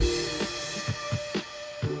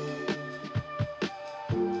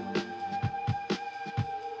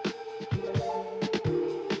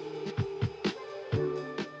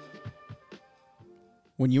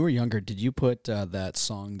When you were younger, did you put that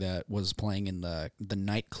song that was playing in the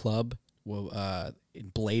nightclub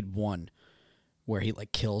in Blade 1 where he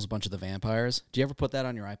like kills a bunch of the vampires? Did you ever put that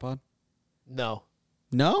on your iPod? No.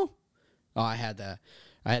 No? Oh, I had that.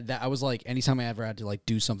 I was like, anytime I ever had to like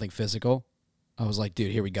do something physical, I was like,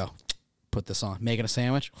 dude, here we go. Put this on. Making a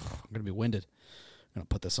sandwich. I'm going to be winded. I'm going to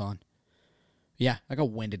put this on. Yeah, I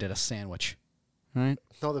got winded at a sandwich. All right?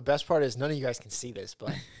 No, the best part is none of you guys can see this,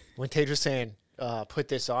 but when Tage was saying, put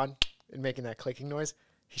this on and making that clicking noise,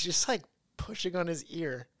 he's just like pushing on his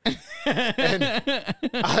ear. And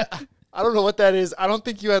I don't know what that is. I don't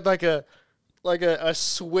think you had like a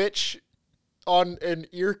switch on an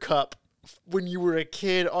ear cup when you were a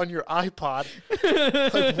kid on your iPod.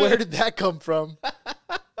 Like, where did that come from?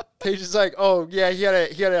 Tage is like, oh yeah, he had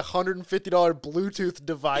a $150 Bluetooth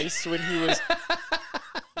device when he was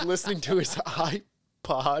listening to his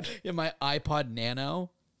iPod. Yeah, my iPod Nano.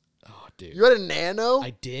 Oh, dude. You had a Nano?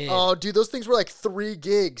 I did. Oh, dude, those things were like 3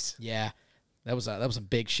 gigs. Yeah, that was some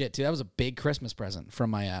big shit too. That was a big Christmas present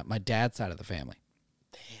from my dad's side of the family.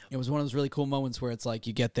 Damn. It was one of those really cool moments where it's like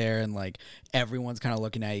you get there and like everyone's kind of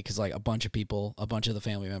looking at you because like a bunch of the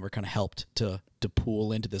family member kind of helped to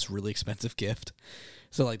pool into this really expensive gift.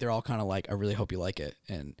 So like they're all kind of like, I really hope you like it.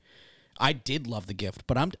 And I did love the gift,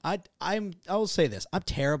 but I will say this: I'm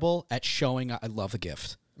terrible at showing I love the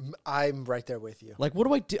gift. I'm right there with you. Like, what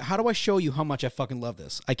do I do? How do I show you how much I fucking love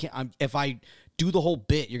this? I can't. If I do the whole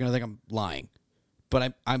bit, you're gonna think I'm lying.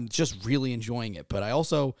 But I'm just really enjoying it. But I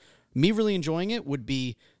also, me really enjoying it would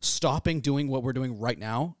be stopping doing what we're doing right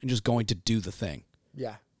now and just going to do the thing.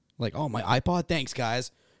 Yeah. Like, oh, my iPod, thanks,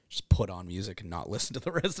 guys. Just put on music and not listen to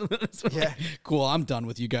the rest of it. So Yeah. like, cool, I'm done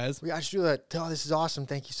with you guys. I just do that. Oh, this is awesome.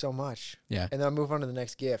 Thank you so much. Yeah. And then I move on to the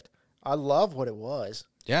next gift. I love what it was,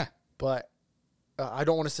 Yeah. but I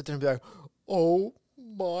don't want to sit there and be like, oh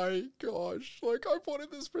my gosh, like I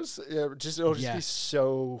wanted this for. It'll just be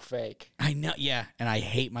so fake. I know, yeah. And I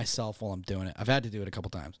hate myself while I'm doing it. I've had to do it a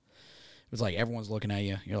couple times. It was like everyone's looking at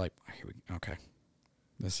you. You're like, okay.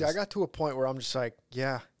 I got to a point where I'm just like,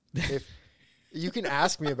 yeah, if you can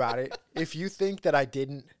ask me about it. If you think that I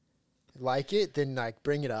didn't like it, then like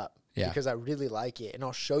bring it up. Yeah. Because I really like it, and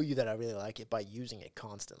I'll show you that I really like it by using it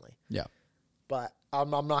constantly. Yeah. But I'm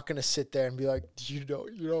not gonna sit there and be like, you know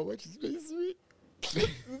how much it makes me.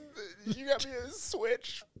 You got me a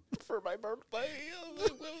Switch for my birthday.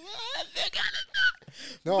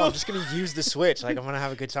 No, I'm just gonna use the Switch. Like I'm gonna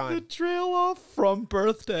have a good The time. trail off from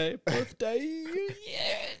birthday.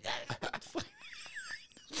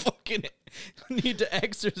 Fucking need to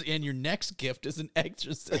exorcism. And your next gift is an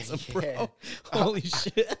exorcism, bro. Yeah. Holy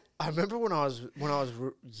shit. I remember when I was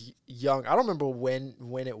young. I don't remember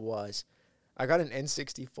when it was. I got an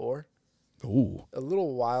N64 Ooh. a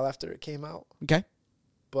little while after it came out. Okay.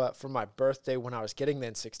 But for my birthday, when I was getting the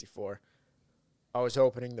N64, I was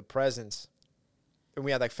opening the presents, and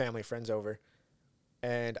we had like family friends over,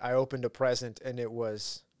 and I opened a present, and it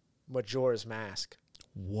was Majora's Mask.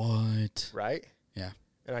 What? Right? Yeah.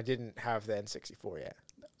 And I didn't have the N64 yet.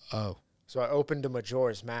 Oh. So I opened a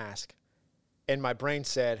Majora's Mask, and my brain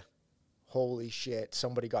said, holy shit,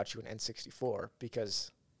 somebody got you an N64,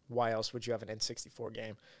 because why else would you have an N64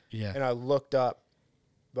 game? Yeah. And I looked up,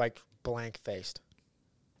 like, blank-faced,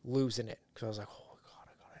 losing it, because I was like, oh, God,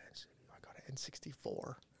 I got an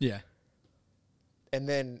N64. Yeah. And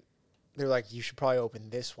then they're like, you should probably open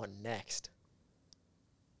this one next.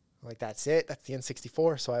 I'm like, that's it? That's the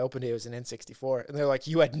N64? So I opened it. It was an N64. And they're like,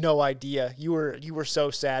 you had no idea. You were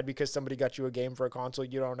so sad because somebody got you a game for a console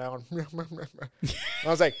you don't own. I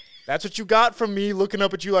was like, that's what you got from me looking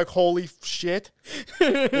up at you like, holy shit.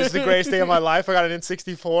 This is the greatest day of my life. I got an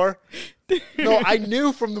N64. No, I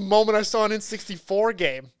knew from the moment I saw an N64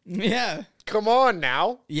 game. Yeah. Come on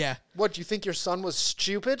now. Yeah. What, do you think your son was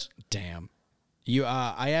stupid? Damn.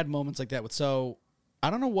 I had moments like that with, so I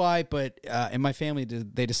don't know why, but in my family,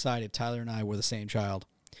 they decided Tyler and I were the same child.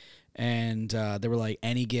 And they were like,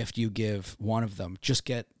 any gift you give one of them, just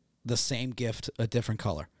get the same gift, a different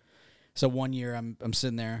color. So one year I'm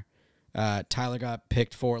sitting there. Tyler got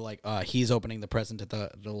picked for like he's opening the present at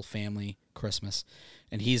the little family Christmas,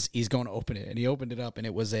 and he's going to open it, and he opened it up, and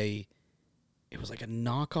it was like a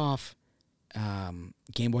knockoff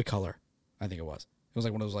Game Boy Color, I think it was. It was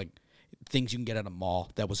like one of those like things you can get at a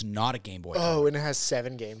mall that was not a Game Boy Color. Oh, and it has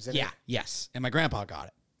 7 games in it. Yeah, yes, and my grandpa got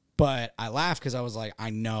it, but I laughed because I was like, I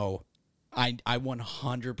know I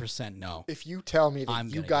 100% know. If you tell me that I'm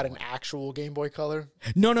you gonna got get an actual Game Boy Color,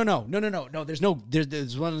 No.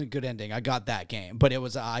 There's one good ending. I got that game, but it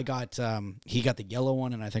was I got he got the yellow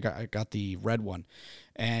one, and I think I got the red one,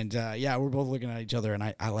 and yeah, we're both looking at each other, and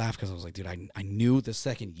I laughed because I was like, dude, I knew the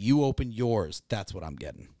second you opened yours, that's what I'm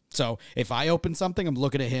getting. So if I open something, I'm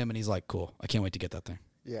looking at him, and he's like, cool, I can't wait to get that thing.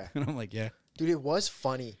 yeah, And I'm like, yeah, dude, it was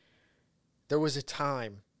funny. There was a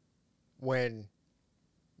time when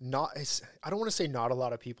I don't want to say not a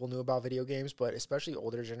lot of people knew about video games, but especially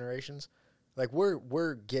older generations. Like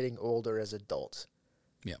we're getting older as adults.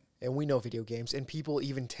 yeah, And we know video games, and people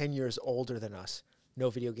even 10 years older than us know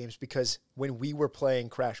video games because when we were playing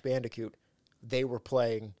Crash Bandicoot, they were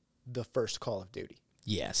playing the first Call of Duty.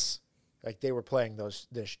 yes, Like they were playing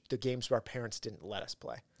the games where our parents didn't let us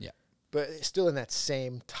play. yeah, But it's still in that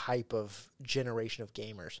same type of generation of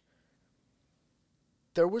gamers.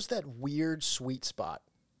 There was that weird sweet spot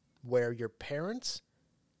where your parents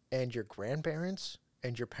and your grandparents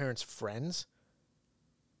and your parents' friends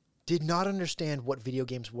did not understand what video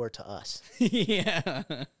games were to us. yeah,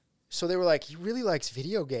 So they were like, he really likes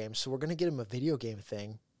video games, so we're going to get him a video game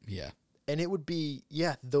thing. yeah, And it would be,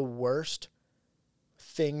 the worst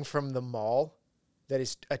thing from the mall that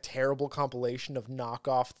is a terrible compilation of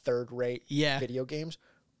knockoff third-rate video games.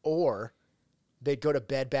 Or they'd go to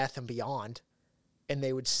Bed Bath & Beyond, and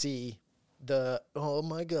they would see oh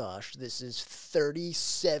my gosh, this is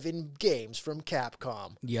 37 games from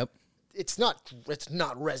Capcom. yep. It's not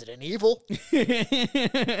Resident Evil.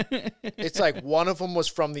 It's like one of them was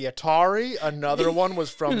from the Atari, another one was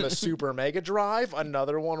from the Super Mega Drive,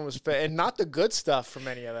 another one was and not the good stuff from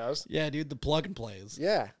any of those. Yeah, dude, the plug and plays.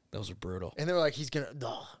 Yeah. Those are brutal. And they were like,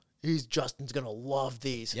 Justin's gonna love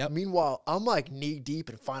these. Yep. Meanwhile, I'm like knee deep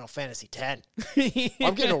in Final Fantasy X.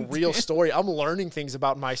 I'm getting a real story. I'm learning things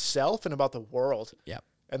about myself and about the world. Yep.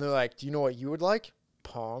 And they're like, do you know what you would like?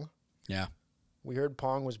 Pong. Yeah. We heard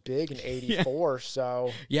Pong was big in 84,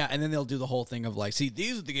 so... Yeah, and then they'll do the whole thing of like, see,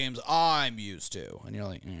 these are the games I'm used to. And you're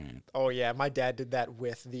like, Oh, yeah, my dad did that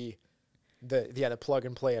with the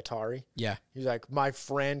plug-and-play Atari. Yeah. He's like, my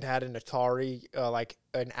friend had an Atari like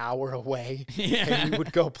an hour away, Yeah. and we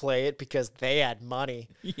would go play it because they had money.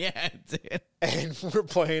 Yeah, dude. And we're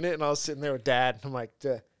playing it, and I was sitting there with Dad, and I'm like,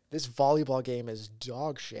 this volleyball game is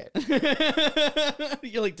dog shit.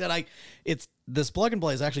 You're like, this plug and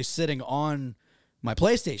play is actually sitting on my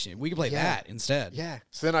PlayStation. We can play that instead. Yeah.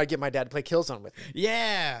 So then I'd get my dad to play Killzone with me.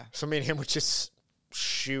 Yeah. So me and him would just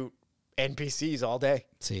shoot NPCs all day.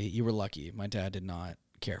 See, you were lucky. My dad did not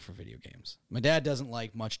care for video games. My dad doesn't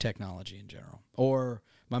like much technology in general. Or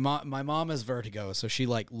my mom has vertigo, so she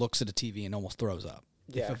like looks at a TV and almost throws up.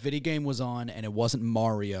 Yeah. If a video game was on and it wasn't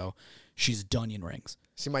Mario, she's Dunyan rings.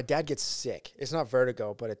 See, my dad gets sick. It's not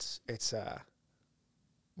vertigo, but it's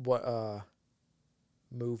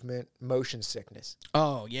motion sickness.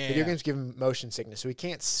 Oh, yeah. Video games give him motion sickness, so he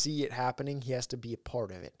can't see it happening. He has to be a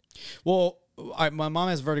part of it. Well, my mom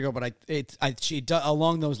has vertigo, but she does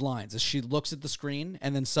along those lines. Is she looks at the screen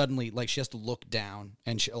and then suddenly like she has to look down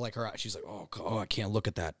and she's like, oh, I can't look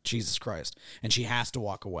at that. Jesus Christ. And she has to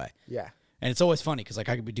walk away. Yeah. And it's always funny because like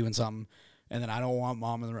I could be doing something and then I don't want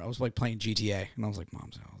mom in the room. I was like playing GTA and I was like,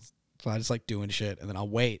 Mom's house. So I just like doing shit and then I'll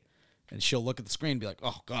wait and she'll look at the screen and be like,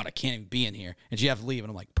 oh God, I can't even be in here. And she have to leave and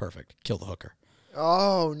I'm like, perfect. Kill the hooker.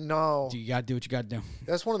 Oh, no. You got to do what you got to do.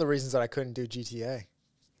 That's one of the reasons that I couldn't do GTA.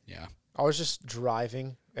 Yeah. I was just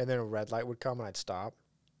driving, and then a red light would come, and I'd stop.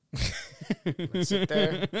 I'd sit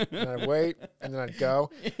there, and I'd wait, and then I'd go.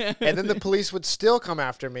 And then the police would still come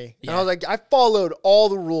after me. And I was like, I followed all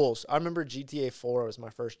the rules. I remember GTA 4 was my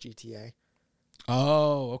first GTA.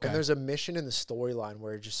 Oh, okay. And there's a mission in the storyline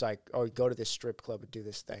where it's just like, oh, go to this strip club and do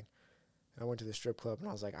this thing. And I went to the strip club, and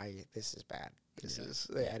I was like, this is bad. This is,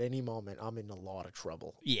 at any moment, I'm in a lot of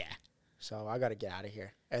trouble. Yeah. So I got to get out of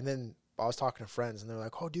here. And then I was talking to friends, and they're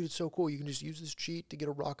like, oh, dude, it's so cool. You can just use this cheat to get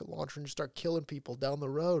a rocket launcher and just start killing people down the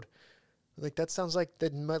road. Like, that sounds like the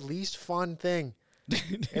least fun thing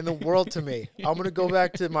in the world to me. I'm going to go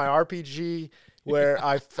back to my RPG where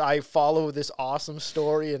I follow this awesome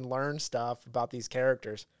story and learn stuff about these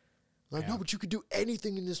characters. Like, no, but you could do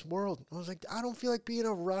anything in this world. I was like, I don't feel like being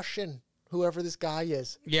a Russian, whoever this guy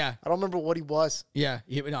is. Yeah. I don't remember what he was. Yeah.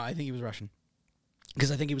 No, I think he was Russian.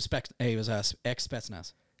 Because I think he was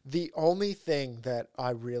ex-Spetsnaz. The only thing that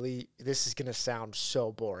this is going to sound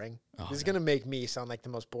so boring. This is going to make me sound like the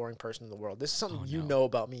most boring person in the world. This is something you know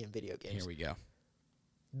about me in video games. Here we go.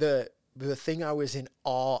 The thing I was in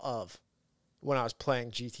awe of when I was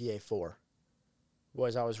playing GTA 4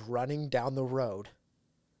 was I was running down the road,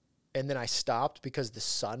 and then I stopped because the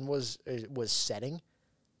sun was setting,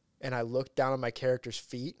 and I looked down at my character's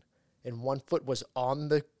feet, and one foot was on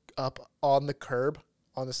the curb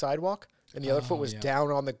on the sidewalk, and the other foot was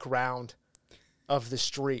down on the ground of the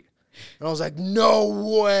street. And I was like,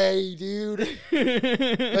 no way, dude.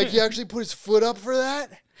 Like, he actually put his foot up for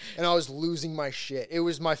that? And I was losing my shit. It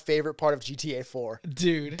was my favorite part of GTA 4.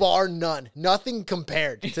 Dude. Bar none. Nothing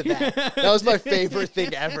compared to that. That was my favorite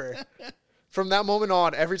thing ever. From that moment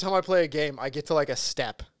on, every time I play a game, I get to like a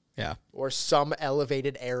step. Yeah. Or some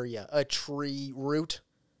elevated area, a tree root.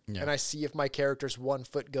 Yeah. And I see if my character's one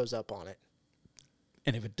foot goes up on it.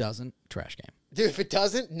 And if it doesn't, trash game. Dude, if it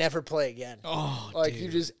doesn't, never play again. Oh, like, dude. you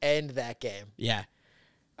just end that game. Yeah.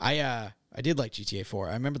 I did like GTA 4.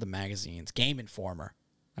 I remember the magazines, Game Informer.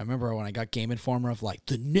 I remember when I got Game Informer of like,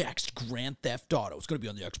 the next Grand Theft Auto. It's going to be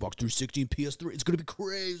on the Xbox 360 and PS3. It's going to be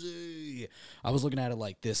crazy. I was looking at it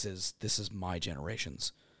like, this is my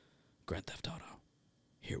generation's Grand Theft Auto.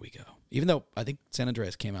 Here we go. Even though I think San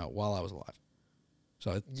Andreas came out while I was alive.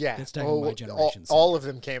 So it's technically my generation. All of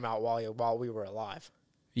them came out while we were alive.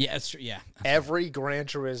 Yeah, it's true. Yeah. Every Gran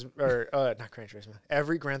Turismo, or not Gran Turismo,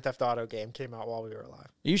 every Grand Theft Auto game came out while we were alive.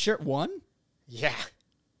 Are you sure? One? Yeah.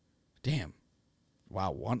 Damn.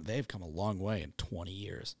 Wow, they've come a long way in 20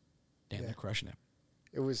 years. Damn, they're crushing it.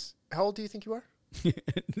 It was, how old do you think you are?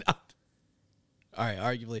 All right,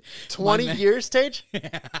 arguably. 20 years, Tage?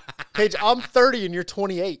 Tage, I'm 30 and you're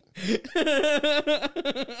 28.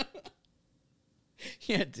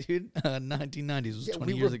 Yeah, dude. 1990s was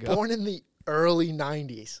 20 years ago. We were born in the early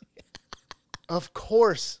 90s. Of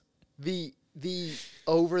course, the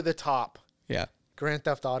over-the-top Grand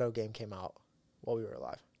Theft Auto game came out while we were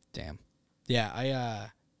alive. Damn. Yeah,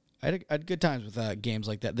 I had good times with games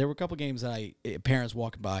like that. There were a couple games that parents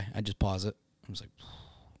walking by, I just pause it. I was like,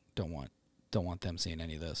 don't want them seeing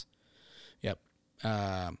any of this. Yep.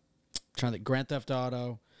 Trying to think, Grand Theft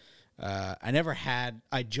Auto.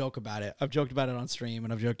 I joke about it. I've joked about it on stream,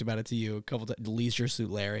 and I've joked about it to you a couple times. Leisure Suit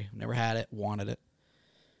Larry. Never had it, wanted it.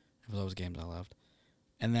 It was those games I loved.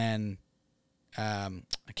 And then I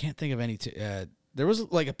can't think of any. There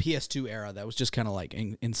was like a PS2 era that was just kind of like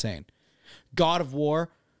insane. God of War.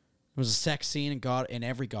 There was a sex scene in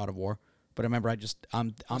every God of War. But I remember I'm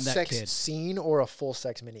that sex kid. Scene or a full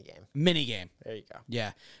sex minigame? Minigame. There you go.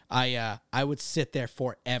 Yeah. I would sit there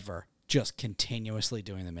forever just continuously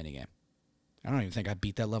doing the minigame. I don't even think I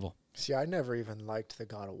beat that level. See, I never even liked the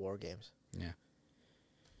God of War games. Yeah.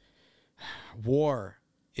 War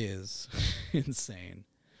is insane.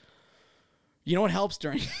 You know what helps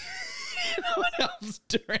during war?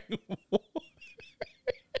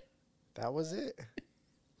 That was it.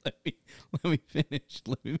 Let me finish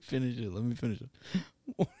it.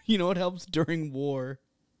 You know what helps during war?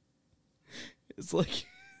 It's like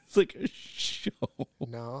a show.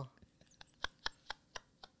 No.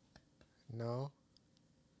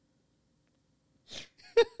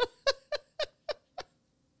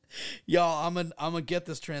 Y'all, I'm gonna get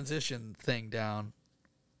this transition thing down.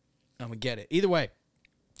 I'm gonna get it. Either way,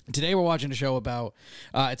 today we're watching a show about.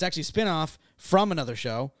 It's actually a spinoff from another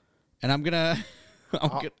show, and I'm gonna.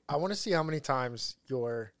 I want to see how many times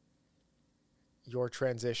your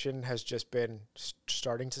transition has just been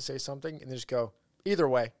starting to say something and then just go either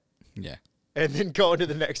way. Yeah. And then go into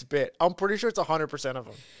the next bit. I'm pretty sure it's 100% of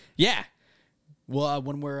them. Yeah. Well,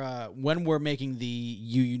 when we're making the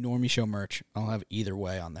You Normie Show merch, I'll have either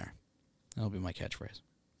way on there. That'll be my catchphrase.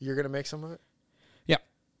 You're gonna make some of it? Yeah.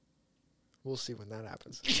 We'll see when that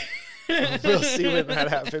happens. We'll see when that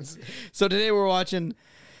happens. So today we're watching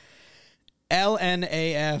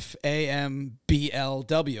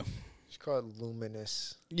LNAFAMBLW. It's called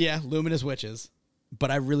Luminous. Yeah, Luminous Witches.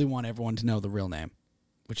 But I really want everyone to know the real name,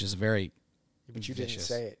 which is very But you vicious.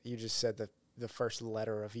 didn't say it. You just said the first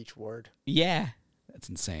letter of each word. Yeah, that's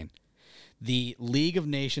insane. The League of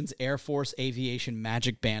Nations Air Force Aviation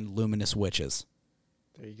Magic Band Luminous Witches.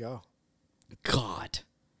 There you go. God.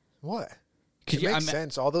 What? It makes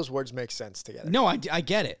sense. All those words make sense together. No, I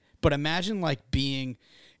get it. But imagine like being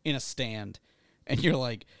in a stand and you're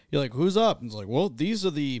like, who's up? And it's like, well, these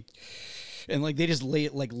are the, and like they just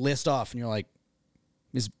list off and you're like,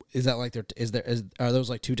 is that like are those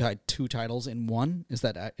like two titles in one? Is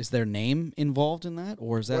their name involved in that,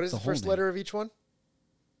 or is that what is the first letter of each one?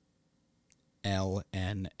 LNAFAMBLW.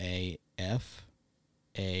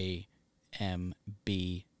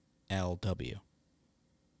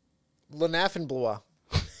 Lanafenblua.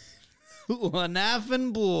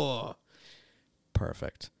 Lanafenblua.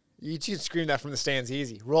 Perfect. You can scream that from the stands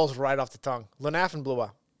easy. Rolls right off the tongue.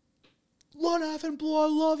 Lanafenblua. Lanafenblua, I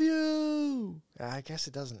love you. I guess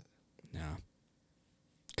it doesn't. No.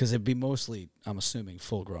 Because it'd be mostly, I'm assuming,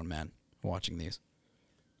 full-grown men watching these.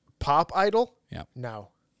 Pop Idol? Yeah. No.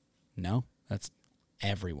 No? That's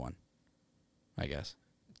everyone. I guess.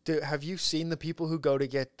 Have you seen the people who go to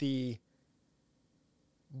get the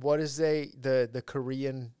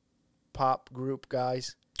Korean pop group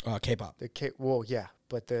guys? K-pop. Yeah,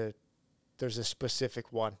 but there's a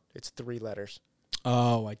specific one. It's 3 letters.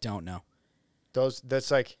 Oh, I don't know. It's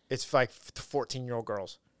like 14-year-old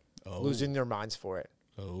girls losing their minds for it.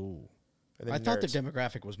 Oh. I thought the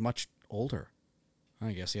demographic was much older.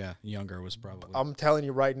 I guess, yeah. Younger was probably. I'm telling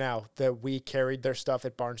you right now that we carried their stuff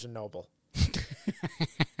at Barnes & Noble.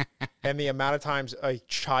 And the amount of times a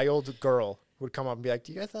child girl would come up and be like,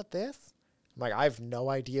 do you guys have this? I'm like, I have no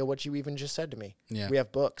idea what you even just said to me. Yeah. We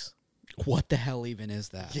have books. What the hell even is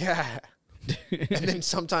that? Yeah. And then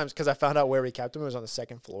sometimes, because I found out where we kept them, it was on the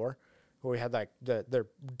 2nd floor, where we had like their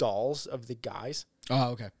dolls of the guys.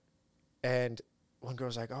 Oh, okay. And one girl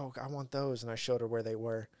was like, oh, I want those. And I showed her where they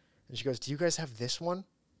were. And she goes, do you guys have this one?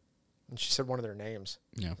 And she said one of their names.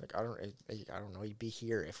 Yeah. Like, I don't know. He'd be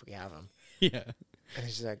here if we have him. Yeah. And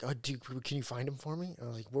she's like, oh, can you find him for me? And I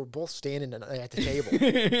was like, we're both standing at the table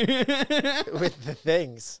with the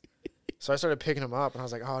things. So I started picking them up, and I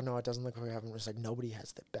was like, oh, no, it doesn't look like we have them. It's like, nobody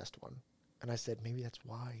has the best one. And I said, maybe that's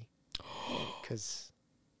why. Because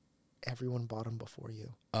everyone bought them before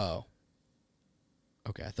you. Oh.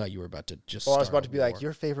 Okay, I thought you were about to just I was about to be war. like,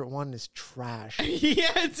 your favorite one is trash.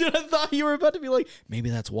 Yeah, dude, I thought you were about to be like, maybe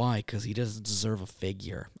that's why, because he doesn't deserve a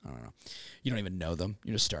figure. I don't know. You don't even know them.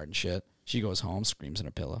 You're just starting shit. She goes home, screams in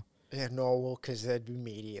a pillow. Yeah, no, well, because then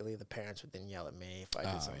immediately the parents would then yell at me if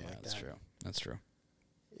I did something like that. That's true. That's true.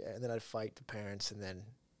 Yeah, and then I'd fight the parents, and then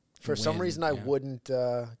for some reason I wouldn't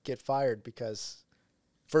get fired because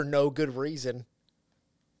for no good reason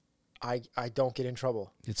I don't get in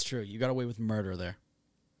trouble. It's true. You got away with murder there.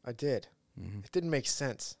 I did. Mm-hmm. It didn't make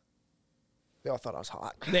sense. They all thought I was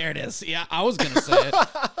hot. There it is. Yeah, I was gonna say it.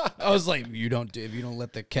 I was like, if you don't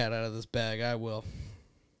let the cat out of this bag, I will.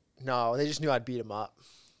 No, they just knew I'd beat them up.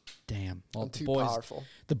 Damn. Well, I'm too powerful.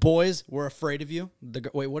 The boys were afraid of you.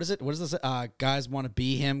 Wait, what is it? What is this? Guys want to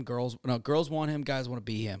be him. Girls want him. Guys want to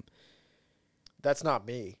be him. That's not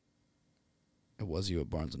me. It was you at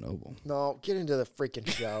Barnes & Noble. No, get into the freaking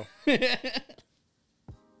show.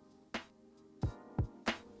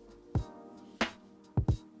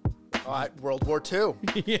 All right, World War II.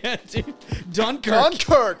 Yeah, dude.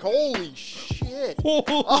 Dunkirk. Holy shit.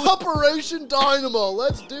 Operation Dynamo.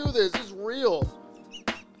 Let's do this. It's real.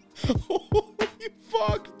 Holy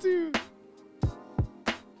fuck, dude.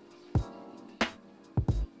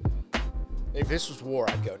 If this was war,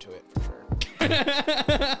 I'd go to it for sure.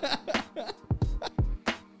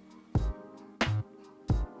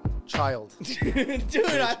 Child. Dude,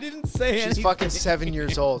 I didn't say anything. She's fucking 7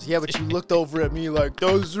 years old. Yeah, but you looked over at me like,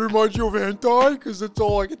 does it remind you of hentai? Because that's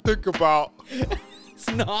all I can think about. It's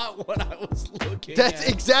not what I was looking at. That's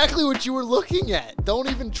exactly what you were looking at. Don't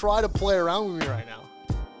even try to play around with me right now.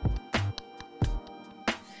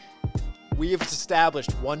 We have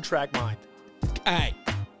established one-track mind. Hey.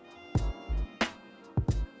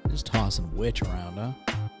 Just tossing witch around, huh?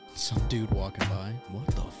 Some dude walking by. What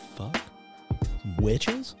the fuck? Some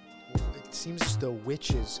witches? It seems as though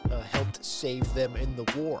witches helped save them in the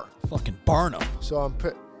war. Fucking Barnum. So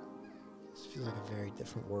this feels like a very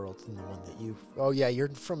different world than the one that you... Oh, yeah, you're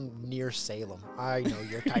from near Salem. I know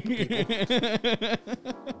your type of people.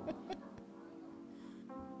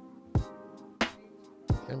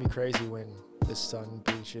 It's going to be crazy when the sun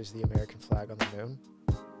bleaches the American flag on the moon.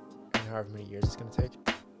 And however many years it's going to take.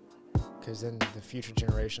 Because then the future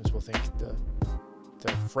generations will think the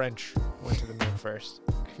French went to the moon first.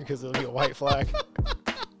 Because it'll be a white flag.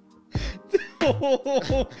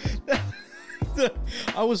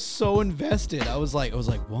 I was so invested. I was like,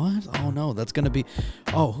 what? Oh no, that's gonna be.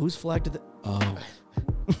 Oh, whose flag did that? Oh,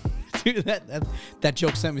 dude, that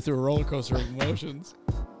joke sent me through a roller coaster of emotions.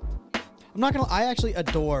 I'm not gonna. I actually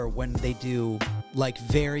adore when they do like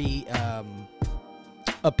very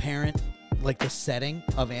apparent, like the setting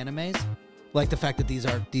of animes, like the fact that these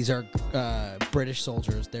are British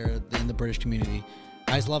soldiers. They're in the British community.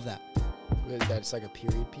 I just love that. That's like a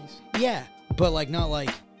period piece? Yeah, but like not like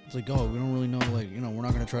it's like, oh, we don't really know, like, you know, we're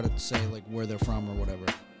not gonna try to say like where they're from or whatever.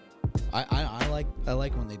 I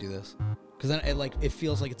like when they do this, because then it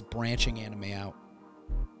feels like it's branching anime out.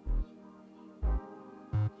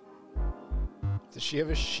 Does she have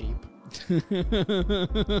a sheep?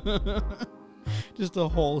 Just a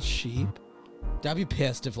whole sheep. I'd be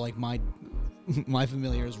pissed if like my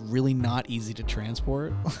familiar is really not easy to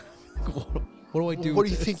transport. What do I do? What do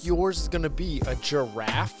you think yours is going to be? A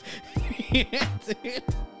giraffe? Yeah, dude.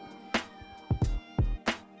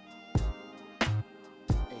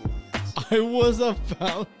 Aliens. I was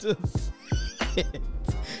about to say it.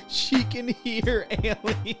 She can hear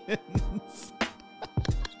aliens.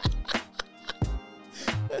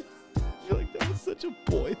 such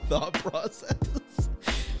a boy thought process.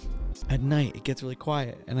 At night, it gets really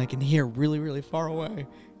quiet, and I can hear really, really far away.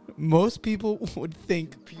 Most people would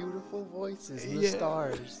think Beautiful voices in the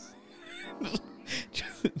stars.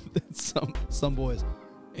 some boys,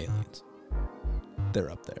 aliens.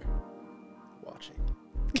 They're up there, Watching.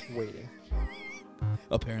 Waiting.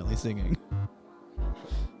 apparently singing.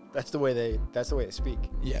 That's the way they speak.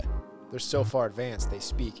 Yeah. They're so far advanced they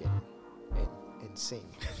speak and sing.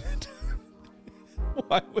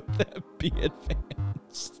 Why would that be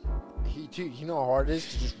advanced? Dude, you know how hard it is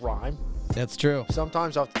to just rhyme? That's true.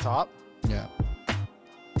 Sometimes off the top. Yeah.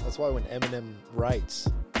 That's why when Eminem writes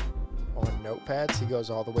on notepads, he goes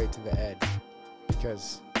all the way to the edge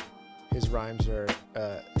because his rhymes are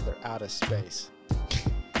they're out of space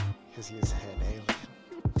because he is an alien.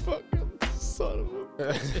 Fucking son of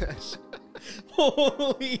a bitch.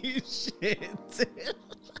 Holy shit.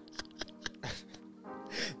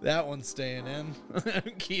 That one's staying in.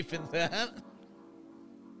 I'm keeping that.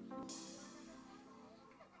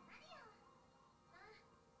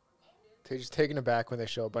 They're just taken aback when they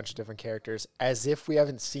show a bunch of different characters as if we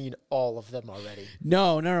haven't seen all of them already.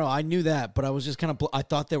 No. I knew that, but I was just kind of... I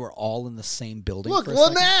thought they were all in the same building. Look, for a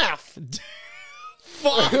second. Lanaf!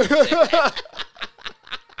 Fuck.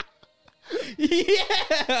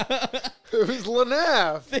 Yeah. It was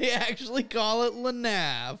Lanaf. They actually call it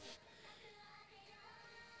Lanaf.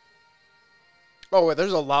 Oh, wait,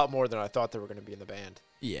 there's a lot more than I thought there were going to be in the band.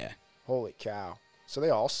 Yeah. Holy cow. So they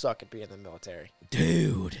all suck at being in the military.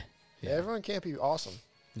 Dude. Yeah. Everyone can't be awesome.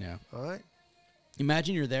 Yeah. All right.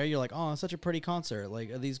 Imagine you're there. You're like, oh, it's such a pretty concert.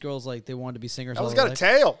 Like, are these girls, like, they wanted to be singers? That all one's their got a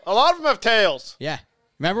life? tail. A lot of them have tails. Yeah.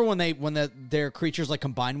 Remember when their creatures, like,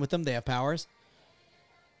 combine with them, they have powers?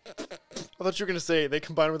 I thought you were going to say they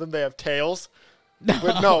combine with them, they have tails. No.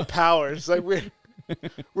 But no, powers. Like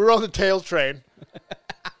we're on the tail train.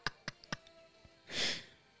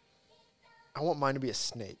 I want mine to be a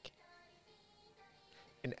snake.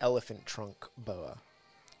 An elephant trunk boa.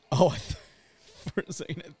 Oh, for a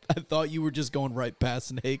second, I thought you were just going right past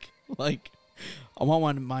snake. Like, I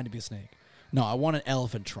want mine to be a snake. No, I want an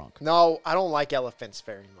elephant trunk. No, I don't like elephants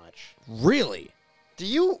very much. Really? Do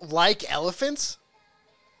you like elephants?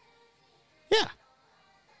 Yeah.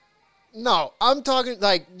 No, I'm talking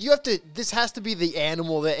like this has to be the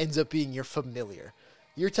animal that ends up being your familiar.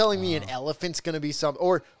 You're telling me an elephant's going to be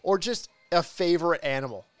or just a favorite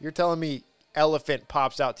animal. You're telling me elephant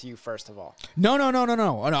pops out to you first of all. No.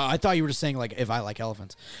 I thought you were just saying, like, if I like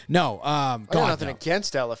elephants. No. I got nothing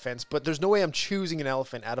against elephants, but there's no way I'm choosing an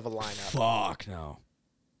elephant out of a lineup. Fuck no.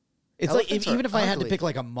 It's Elephants like even if I had to ugly. pick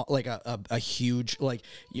like a huge, like,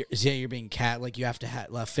 you're being cat, like you have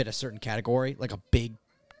to fit a certain category, like a big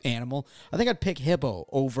animal. I think I'd pick hippo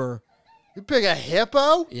over. You pick a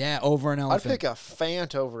hippo? Yeah, over an I'd elephant. pick a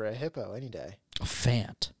fant over a hippo any day. A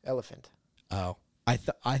fant. Elephant. Oh, I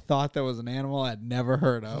thought that was an animal I'd never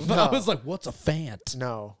heard of. No. I was like, what's a fant?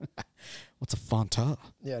 No. What's a fanta?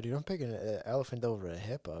 Yeah, dude, I'm picking an elephant over a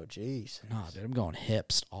hippo. Jeez. No, dude, I'm going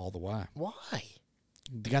hips all the way. Why?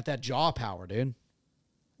 You got that jaw power, dude.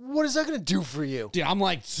 What is that going to do for you? Dude, I'm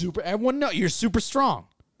like super. Everyone know you're super strong.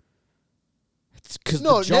 It's because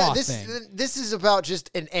the jaw thing. This is about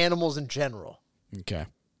just animals in general. Okay.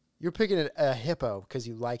 You're picking a hippo because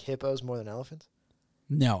you like hippos more than elephants?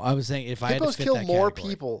 No, I was saying if I had to fit that more category.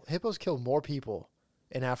 people. Hippos kill more people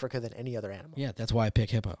in Africa than any other animal. Yeah, that's why I pick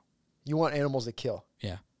hippo. You want animals that kill.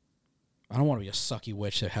 Yeah. I don't want to be a sucky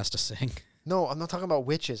witch that has to sing. No, I'm not talking about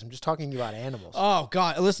witches. I'm just talking about animals. Oh,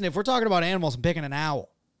 God. Listen, if we're talking about animals, I'm picking an owl.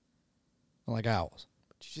 I like owls.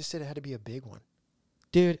 But you just said it had to be a big one.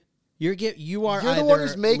 Dude, you are You're the one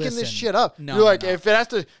who's making this shit up. No, You're like, no. if it has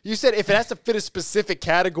to, you said if it has to fit a specific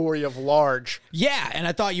category of large. Yeah, and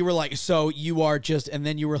I thought you were like, so you are just, and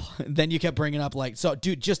then you kept bringing up like, so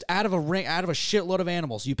dude, just out of a shitload of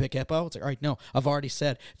animals, you pick hippo? It's like, all right, no, I've already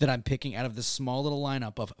said that I'm picking out of this small little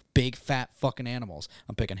lineup of big, fat fucking animals,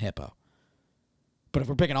 I'm picking hippo. But if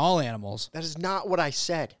we're picking all animals. That is not what I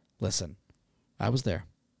said. Listen, I was there.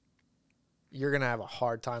 You're going to have a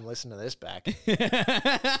hard time listening to this back.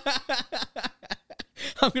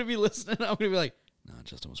 I'm going to be listening. I'm going to be like, no,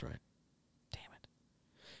 Justin was right. Damn it.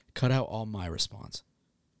 Cut out all my response.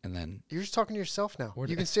 And then. You're just talking to yourself now.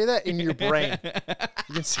 You can say that in your brain.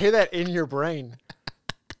 You can say that in your brain.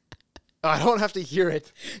 I don't have to hear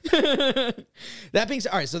it. That being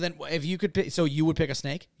said, all right, so then if you could pick, so you would pick a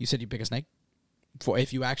snake? You said you'd pick a snake? For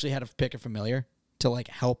if you actually had to pick a familiar to like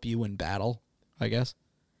help you in battle, I guess.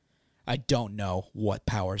 I don't know what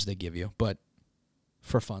powers they give you, but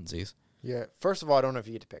for funsies. Yeah. First of all, I don't know if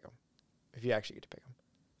you get to pick them. If you actually get to pick them.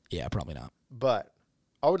 Yeah, probably not. But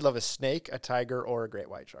I would love a snake, a tiger, or a great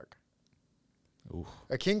white shark. Ooh.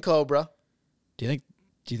 A king cobra. Do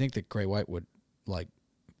you think the great white would like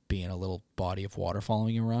be in a little body of water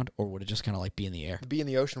following you around, or would it just kind of like be in the air? Be in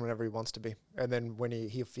the ocean whenever he wants to be, and then when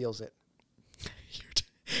he feels it.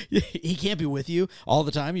 He can't be with you all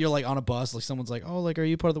the time. You're like on a bus, like someone's like, "Oh, like, are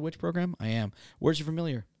you part of the witch program?" I am. Where's your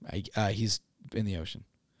familiar? He's in the ocean.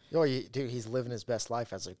 Oh, dude, he's living his best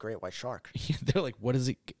life as a great white shark. They're like, "What is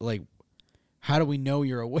it like? How do we know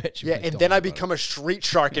you're a witch?" Yeah, and then I become a street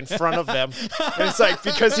shark in front of them. And it's like,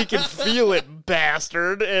 because he can feel it,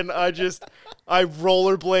 bastard. And I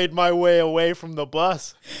rollerblade my way away from the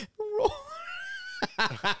bus.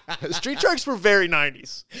 Street sharks were very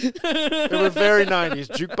 90s. They were very 90s.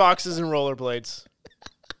 Jukeboxes and rollerblades.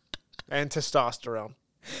 And testosterone.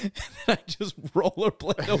 I just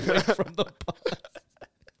rollerblade away from the bus.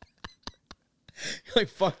 Like,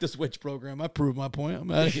 fuck this witch program. I proved my point.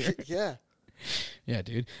 I'm out of here. Yeah. Yeah,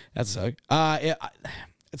 dude. That sucks.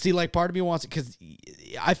 See, like, part of me wants it because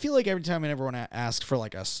I feel like every time everyone asks for,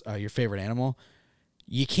 like, your favorite animal,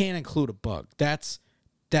 you can't include a bug. That's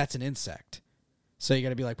an insect. So you got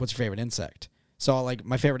to be like, what's your favorite insect? So, like,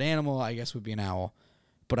 my favorite animal, I guess, would be an owl.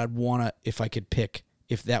 But I'd want to, if I could pick,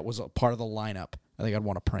 if that was a part of the lineup, I think I'd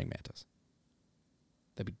want a praying mantis.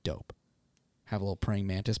 That'd be dope. Have a little praying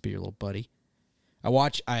mantis be your little buddy.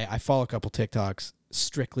 I follow a couple TikToks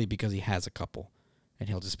strictly because he has a couple. And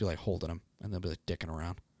he'll just be, like, holding them. And they'll be, like, dicking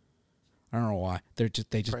around. I don't know why. They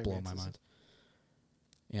just blow my mind.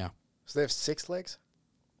 Yeah. So they have 6 legs?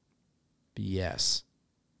 Yes.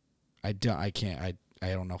 I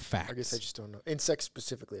don't know facts. I guess I just don't know. Insects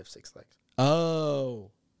specifically have 6 legs. Oh.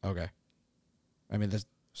 Okay. I mean,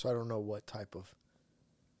 so I don't know what type of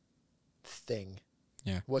thing.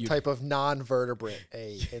 Yeah. What type of non-vertebrate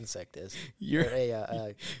a insect is.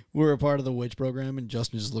 We're a part of the witch program, and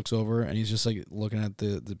Justin just looks over, and he's just like looking at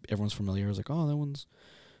the everyone's familiar. He's like, oh,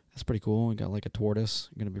 that's pretty cool. We got like a tortoise.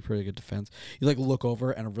 Going to be pretty good defense. You like look over,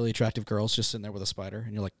 and a really attractive girl's just sitting there with a spider,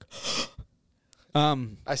 and you're like,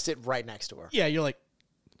 I sit right next to her. Yeah, you're like,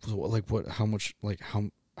 what? How much? Like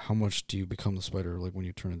how much do you become the spider? Like when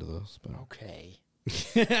you turn into the spider? Okay.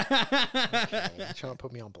 Okay. You're trying to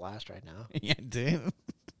put me on blast right now. Yeah, dude.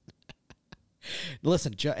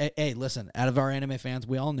 Listen, listen. Out of our anime fans,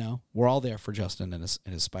 we all know we're all there for Justin and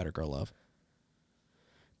his Spider Girl love.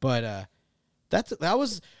 But that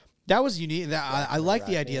was unique. I like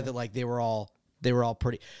the idea that like they were all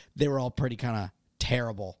pretty kind of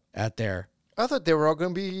terrible at their. I thought they were all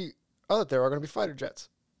going to be fighter jets.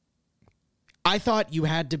 I thought you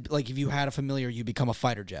had to, like, if you had a familiar, you become a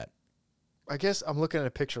fighter jet. I guess I'm looking at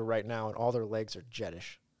a picture right now, and all their legs are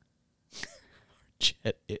jetish.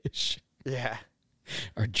 Jet-ish. Yeah.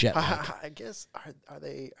 Or jet-like. I guess, are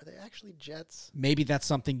they actually jets? Maybe that's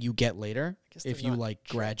something you get later if you, like,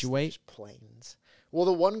 graduate. Planes. Well,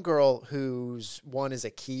 the one girl whose one is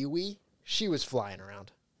a Kiwi, she was flying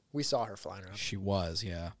around. We saw her flying around. She was,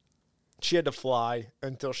 yeah. She had to fly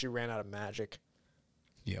until she ran out of magic.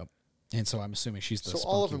 Yep. And so I'm assuming she's the spunky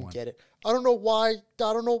all of them one. get it. I don't know why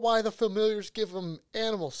the familiars give them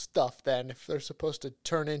animal stuff then if they're supposed to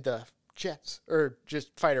turn into jets or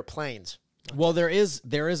just fighter planes. Well, there is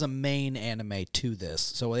a main anime to this,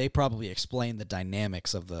 so they probably explain the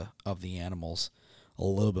dynamics of the animals a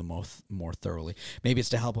little bit more thoroughly. Maybe it's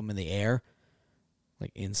to help them in the air,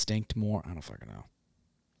 like instinct more. I don't fucking know.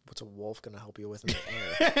 What's a wolf gonna help you with in the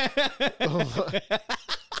air?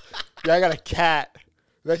 Yeah, I got a cat.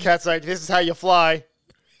 That cat's like, this is how you fly.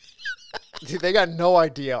 Dude, they got no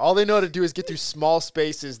idea. All they know how to do is get through small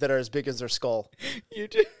spaces that are as big as their skull. You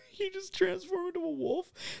just transform into a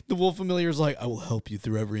wolf. The wolf familiar is like, I will help you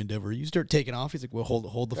through every endeavor. You start taking off. He's like, well, hold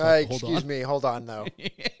the phone. Hold excuse on. me. Hold on, though.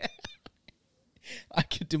 I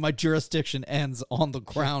could do my jurisdiction ends on the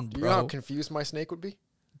ground, bro. You know how confused my snake would be?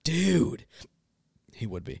 Dude. He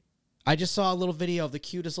would be. I just saw a little video of the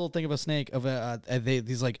cutest little thing of a snake of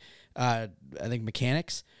these like I think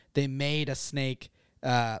mechanics. They made a snake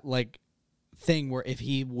like thing where if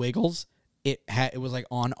he wiggles, it was like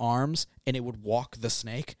on arms and it would walk the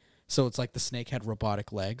snake. So it's like the snake had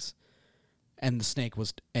robotic legs, and the snake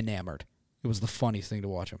was enamored. It was the funniest thing to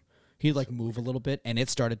watch him. He'd like move a little bit, and it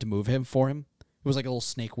started to move him for him. It was like a little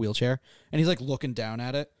snake wheelchair, and he's like looking down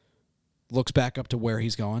at it, looks back up to where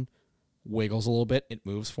he's going. Wiggles a little bit, it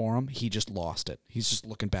moves for him. He just lost it. He's just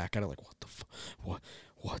looking back at it like, what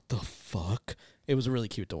the fuck? It was really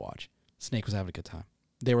cute to watch. Snake was having a good time.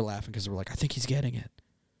 They were laughing because they were like, I think he's getting it.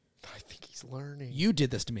 I think he's learning. You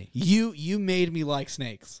did this to me. You made me like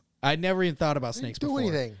snakes. I never even thought about snakes before. Do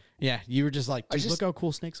anything. Yeah, you were just like, dude, look how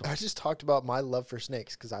cool snakes are. I just talked about my love for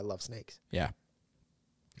snakes because I love snakes. Yeah.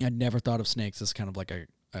 I never thought of snakes as kind of like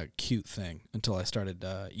a cute thing until I started.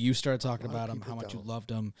 You started talking about them, how much you loved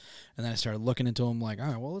them, and then I started looking into them. Like, all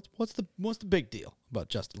right, well, what's the big deal about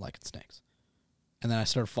Justin liking snakes? And then I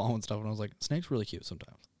started following stuff, and I was like, snakes really cute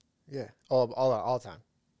sometimes. Yeah, all the time.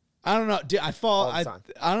 I don't know, dude. I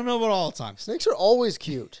don't know about all the time. Snakes are always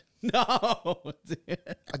cute. No,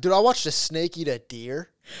 Dude, I watched a snake eat a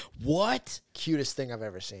deer. What? Cutest thing I've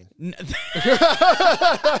ever seen.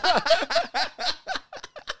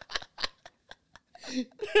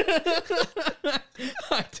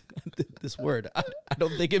 This word, I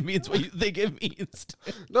don't think it means what you think it means.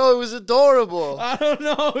 No, it was adorable. I don't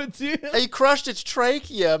know, dude. He crushed its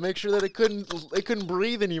trachea, make sure that it couldn't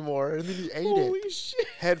breathe anymore, and then he ate Holy it shit.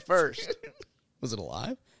 head first. Was it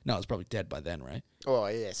alive? No, it was probably dead by then, right? Oh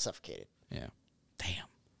yeah, suffocated. Yeah. Damn.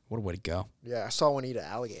 What a way to go. Yeah, I saw one eat an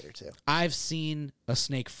alligator too. I've seen a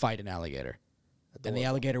snake fight an alligator, and the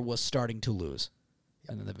alligator was starting to lose,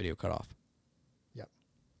 and then the video cut off. Yep.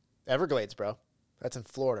 Everglades, bro. That's in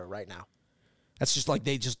Florida right now. That's just like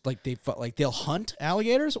they'll hunt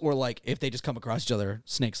alligators, or like if they just come across each other,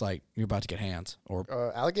 snakes like you're about to get hands or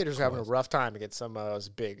alligators are having a rough time against some of those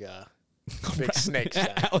big snakes.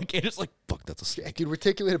 Alligators like fuck, that's a snake. Dude,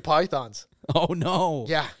 reticulated pythons. Oh no.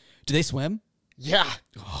 Yeah. Do they swim? Yeah.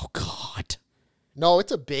 Oh god. No,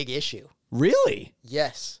 it's a big issue. Really?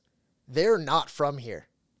 Yes. They're not from here.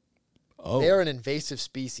 Oh. They're an invasive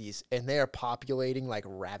species, and they are populating like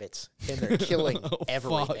rabbits, and they're killing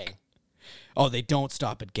everything. Fuck. Oh, they don't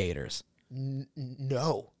stop at gators.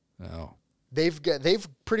 No. Oh. They've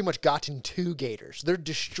pretty much gotten 2 gators. They're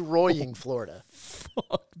destroying Florida.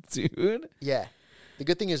 Fuck, dude. Yeah. The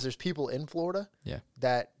good thing is there's people in Florida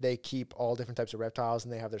that they keep all different types of reptiles,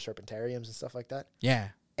 and they have their serpentariums and stuff like that. Yeah.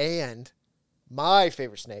 And my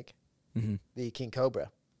favorite snake, the king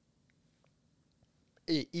cobra,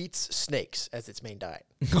 it eats snakes as its main diet.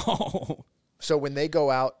 Oh. So when they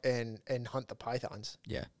go out and hunt the pythons,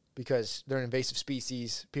 because they're an invasive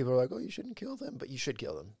species, people are like, oh, you shouldn't kill them, but you should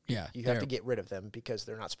kill them. Yeah. You have to get rid of them because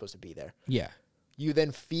they're not supposed to be there. Yeah. You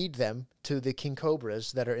then feed them to the king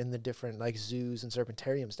cobras that are in the different like zoos and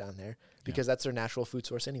serpentariums down there because that's their natural food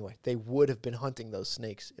source anyway. They would have been hunting those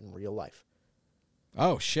snakes in real life.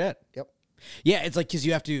 Oh, shit. Yep. Yeah, it's like because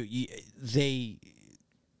you have to,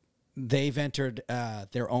 they've entered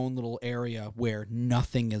their own little area where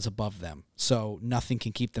nothing is above them. So nothing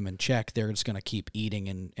can keep them in check. They're just going to keep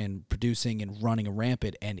eating and producing and running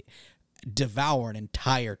rampant and devour an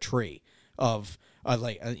entire tree of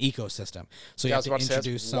like an ecosystem. So you have to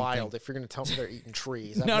introduce something. Wild if you're going to tell me they're eating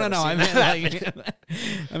trees. No. I meant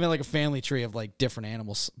like a family tree of like different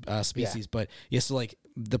animal species. But yes, so like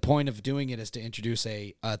the point of doing it is to introduce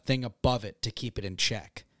a thing above it to keep it in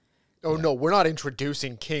check. Oh, no, we're not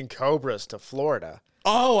introducing king cobras to Florida.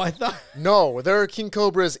 Oh, I thought. No, there are king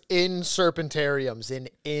cobras in serpentariums,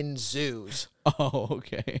 in zoos. Oh,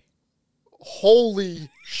 okay. Holy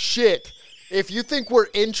shit. If you think we're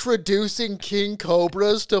introducing king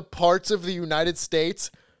cobras to parts of the United States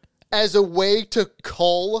as a way to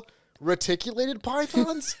cull reticulated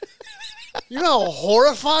pythons, you know how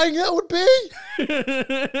horrifying that would be?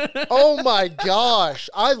 Oh my gosh.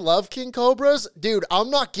 I love king cobras. Dude, I'm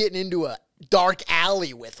not getting into a dark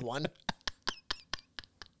alley with one.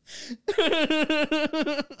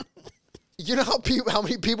 You know how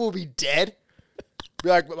many people would be dead? Be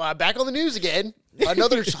like, back on the news again.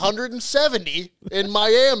 Another 170 in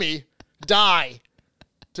Miami die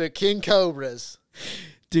to king cobras.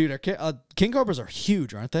 Dude, king cobras are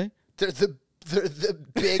huge, aren't they? They're the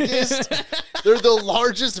biggest. They're the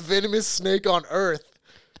largest venomous snake on earth.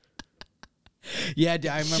 Yeah,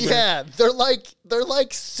 I remember. Yeah, they're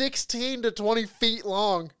like 16 to 20 feet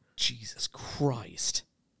long. Jesus Christ.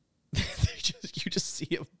 You just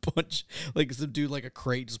see a bunch, like some dude, like a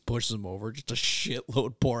crate just pushes them over, just a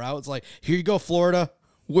shitload pour out. It's like, here you go, Florida.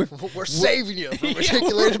 We're saving you from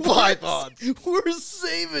reticulated pythons. We're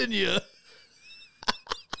saving you.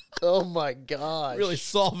 Oh my gosh. Really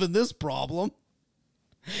solving this problem.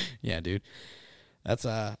 Yeah, dude. That's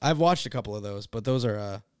I've watched a couple of those, but those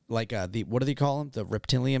are like the, what do they call them? The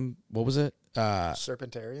reptilian, what was it?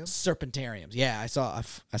 Serpentarium? Serpentariums. Yeah, I saw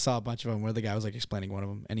a bunch of them where the guy was like explaining one of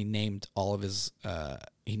them, and he named all of his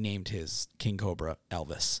he named his king cobra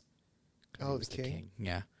Elvis. Oh, the king.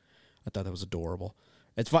 Yeah, I thought that was adorable.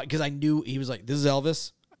 It's fun because I knew he was like, "This is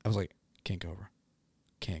Elvis." I was like, "King cobra,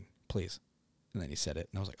 king, please." And then he said it,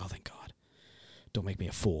 and I was like, "Oh, thank God! Don't make me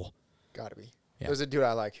a fool." Gotta be. Yeah. There's a dude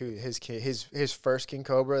I like who his first king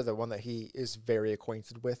cobra, the one that he is very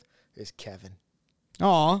acquainted with, is Kevin.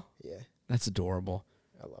 Aw. Yeah. That's adorable.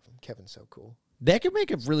 I love him. Kevin's so cool. That could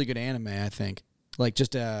make a really good anime, I think. Like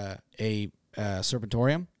just a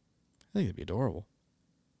serpentorium. I think it'd be adorable.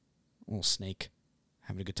 little snake,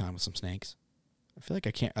 having a good time with some snakes. I feel like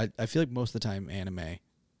I can't. I feel like most of the time anime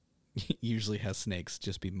usually has snakes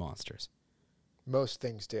just be monsters. Most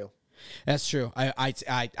things do. That's true. I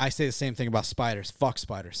say the same thing about spiders. Fuck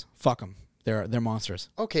spiders. Fuck them. They're monsters.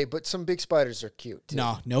 Okay, but some big spiders are cute too.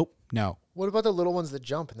 No. What about the little ones that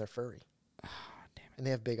jump and they're furry? Oh, damn it. And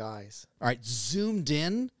they have big eyes. All right, zoomed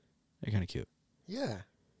in, they're kind of cute, Yeah.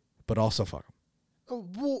 but also fuck them. Oh,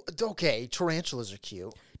 well, okay, tarantulas are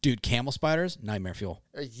cute. Dude, camel spiders, nightmare fuel.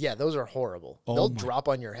 Yeah, those are horrible. Oh They'll my drop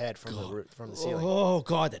on your head from the ceiling. Oh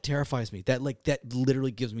god, that terrifies me. That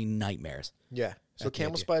literally gives me nightmares. Yeah. So That's the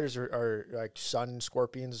camel idea. spiders are like sun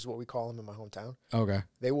scorpions is what we call them in my hometown. Okay.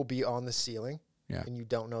 They will be on the ceiling, Yeah. and you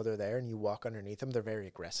don't know they're there, and you walk underneath them. They're very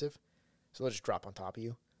aggressive, so they'll just drop on top of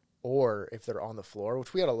you. Or if they're on the floor,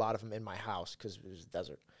 which we had a lot of them in my house because it was a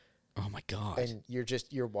desert. Oh my god. And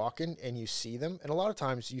you're walking and you see them, and a lot of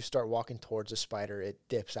times you start walking towards a spider, it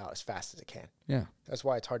dips out as fast as it can. Yeah. That's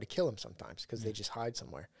why it's hard to kill them sometimes because they just hide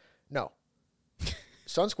somewhere. No,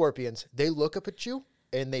 sun scorpions, they look up at you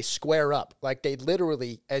and they square up. Like they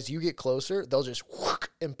literally, as you get closer, they'll just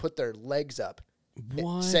whook and put their legs up,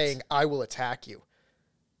 What? saying, "I will attack you."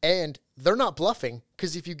 And they're not bluffing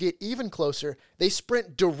because if you get even closer, they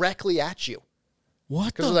sprint directly at you. What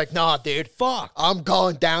Because the they're like, "Nah, dude, fuck? I'm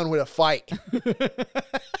going down with a fight."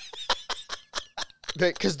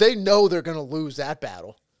 Because they know they're going to lose that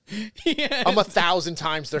battle. Yeah. I'm 1,000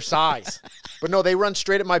 times their size. But no, they run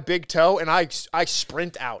straight at my big toe, and I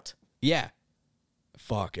sprint out. Yeah.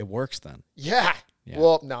 Fuck, it works then. Yeah. Yeah.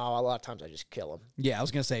 Well, no, a lot of times I just kill them. Yeah, I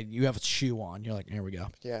was gonna say you have a shoe on. You're like, here we go.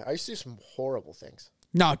 Yeah, I used to do some horrible things.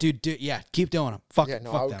 No, dude, yeah, keep doing them. Fuck, Yeah,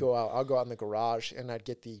 no, fuck I would them. go out. I'll go out in the garage, and I'd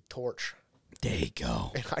get the torch, There you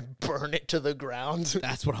go. and I'd burn it to the ground.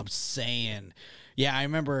 That's what I'm saying. Yeah, I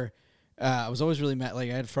remember. I was always really mad.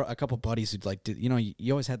 Like I had a couple buddies who'd like, did,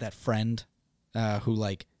 you always had that friend who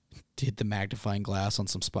like did the magnifying glass on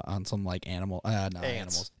some like animal, not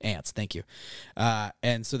animals, ants. Thank you.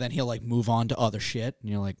 And so then he'll like move on to other shit,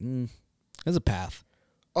 and you're like, there's a path.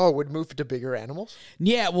 Oh, would move to bigger animals?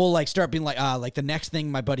 Yeah, we'll like start being like the next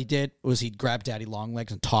thing my buddy did was he'd grab Daddy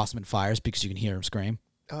Longlegs and toss him in fires because you can hear him scream.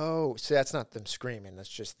 Oh, so that's not them screaming. That's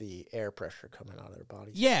just the air pressure coming out of their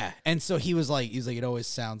bodies. Yeah, and so he was like, it always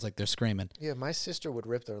sounds like they're screaming. Yeah, my sister would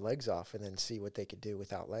rip their legs off and then see what they could do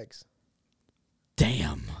without legs.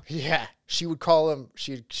 Damn. Yeah, she would call them.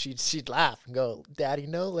 She'd laugh and go, "Daddy,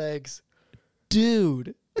 no legs."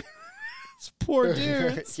 Dude. It's poor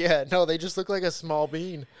dudes. Yeah, no, they just look like a small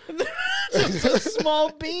bean. Just a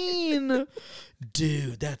small bean.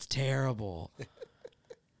 Dude, that's terrible.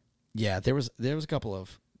 Yeah, there was a couple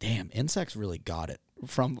of insects really got it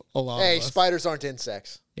from a lot Hey, of us. spiders aren't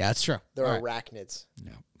insects. Yeah, that's true. They're All right. arachnids.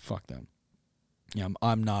 No, fuck them. Yeah,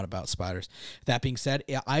 I'm not about spiders. That being said,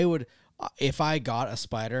 I would if I got a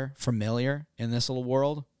spider familiar in this little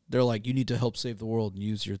world, they're like, you need to help save the world and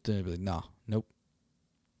use your thing. I'd be like, no, nope.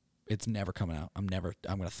 It's never coming out. I'm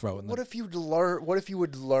gonna throw it in What if you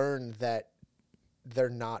would learn that they're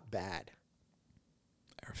not bad?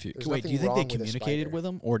 There's Wait, do you nothing think they wrong with a communicated spider. with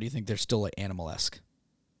them, or do you think they're still like animal-esque?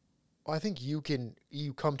 Well, I think you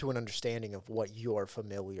come to an understanding of what your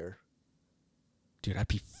familiar Dude, I'd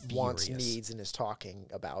be furious. wants, needs, and is talking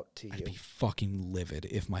about to I'd you. be fucking livid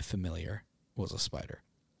if my familiar was a spider.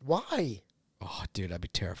 Why? Oh, dude, I'd be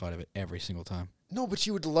terrified of it every single time. No, but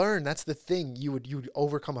you would learn. That's the thing. You would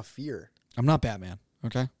overcome a fear. I'm not Batman,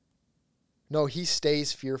 okay? No, he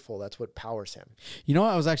stays fearful. That's what powers him. You know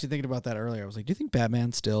what? I was actually thinking about that earlier. I was like, do you think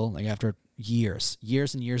Batman still, like after years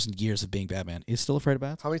and years and years of being Batman, is still afraid of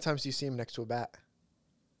bats? How many times do you see him next to a bat?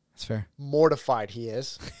 That's fair. Mortified he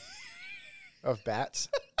is of bats.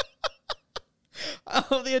 I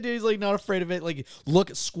love the idea he's like not afraid of it. Like,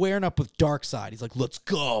 look, squaring up with Darkseid. He's like, let's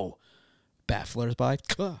go. Bat flutters by.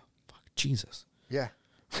 Fuck, Jesus. Yeah.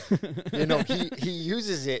 He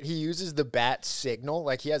uses it. He uses the bat signal.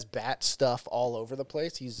 Like he has bat stuff all over the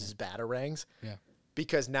place. He uses batarangs. Yeah.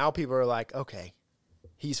 Because now people are like, okay,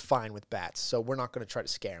 he's fine with bats. So we're not going to try to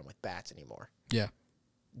scare him with bats anymore. Yeah.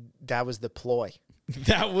 That was the ploy.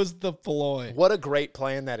 That was the ploy. What a great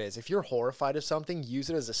plan that is. If you're horrified of something, use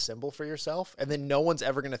it as a symbol for yourself. And then no one's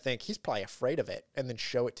ever going to think he's probably afraid of it. And then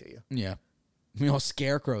show it to you. Yeah.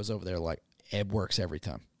 Scarecrow's over there like, it works every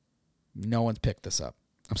time. No one's picked this up.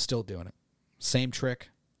 I'm still doing it. Same trick.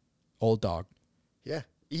 Old dog. Yeah.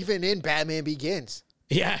 Even in Batman Begins.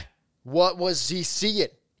 Yeah. What was he seeing?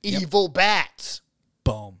 Evil bats.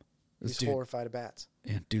 Boom. He's horrified of bats.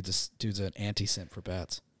 Yeah, dude's an anti-simp for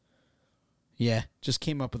bats. Yeah, just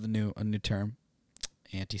came up with a new term.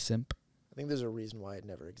 Anti-simp. I think there's a reason why it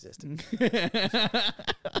never existed.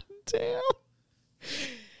 Damn.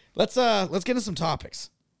 Let's get into some topics.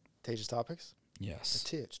 Tage's topics? Yes.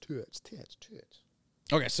 Tits.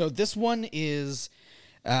 Okay, so this one is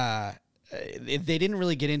they didn't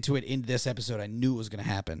really get into it in this episode. I knew it was going to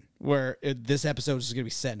happen. This episode is going to be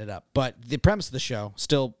setting it up, but the premise of the show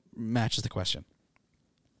still matches the question.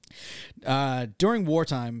 During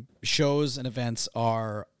wartime, shows and events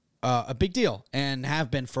are a big deal and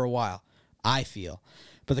have been for a while, I feel.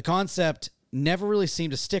 But the concept never really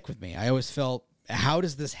seemed to stick with me. I always felt, how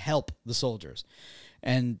does this help the soldiers?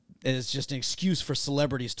 And it's just an excuse for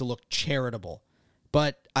celebrities to look charitable.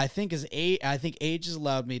 But I think age has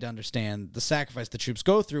allowed me to understand the sacrifice the troops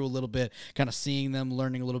go through a little bit, kind of seeing them,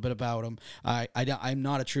 learning a little bit about them. I'm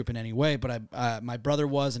not a troop in any way, but my brother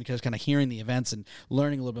was, and just kind of hearing the events and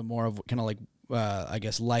learning a little bit more of kind of like, I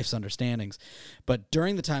guess, life's understandings. But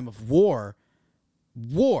during the time of war,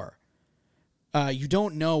 you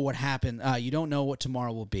don't know what happened. You don't know what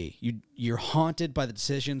tomorrow will be. You're haunted by the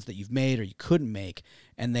decisions that you've made or you couldn't make,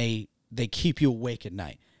 and they keep you awake at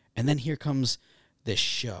night. And then here comes this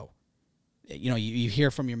show. You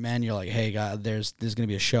hear from your men. You're like, hey, God, there's going to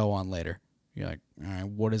be a show on later. You're like, all right,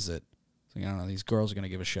 what is it? So, I don't know. These girls are going to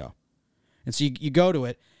give a show. And so you go to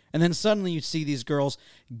it, and then suddenly you see these girls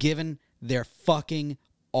giving their fucking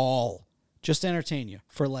all just to entertain you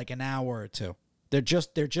for like an hour or two. They're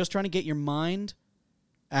just trying to get your mind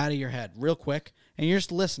out of your head real quick, and you're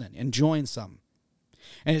just listening, enjoying something.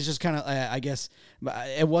 And it's just kind of, I guess,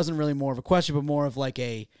 it wasn't really more of a question, but more of like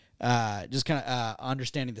a, just kind of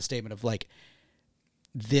understanding the statement of like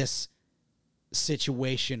this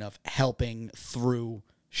situation of helping through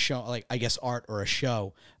show, like I guess art or a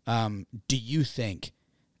show. Do you think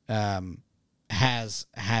has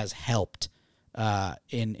helped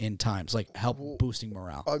in times, like help boosting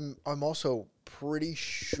morale? I'm also pretty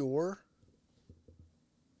sure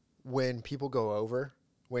when people go over,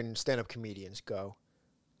 when stand-up comedians go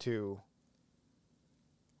to,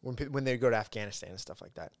 when they go to Afghanistan and stuff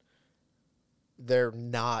like that, they're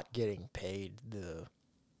not getting paid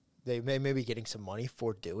they may be getting some money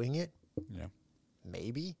for doing it. Yeah.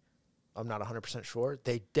 Maybe. I'm not 100% sure.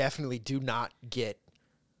 They definitely do not get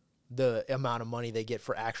the amount of money they get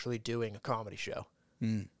for actually doing a comedy show.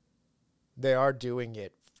 Mm. They are doing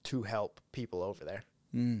it to help people over there.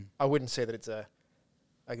 Mm. I wouldn't say that it's I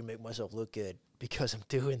can make myself look good because I'm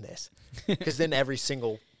doing this. Because then every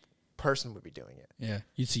single person would be doing it. Yeah.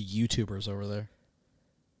 You'd see YouTubers over there.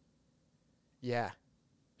 Yeah.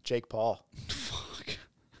 Jake Paul. Fuck.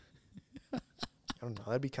 I don't know.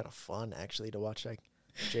 That'd be kind of fun, actually, to watch like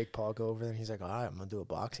Jake Paul go over there and he's like, all right, I'm going to do a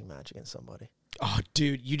boxing match against somebody. Oh,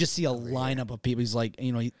 dude, you just see a lineup of people. He's like,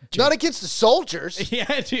 not against the soldiers.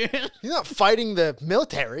 Yeah, dude. He's not fighting the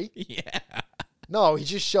military. Yeah. No, he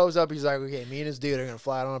just shows up. He's like, okay, me and this dude are going to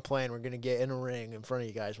fly out on a plane. We're going to get in a ring in front of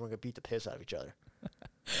you guys. We're going to beat the piss out of each other.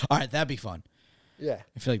 All right, that'd be fun. Yeah.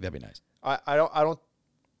 I feel like that'd be nice. I don't,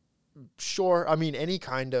 sure. I mean, any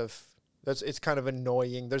kind of, it's kind of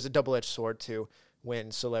annoying. There's a double-edged sword, too,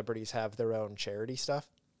 when celebrities have their own charity stuff.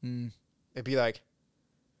 Mm. It'd be like,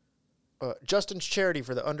 Justin's charity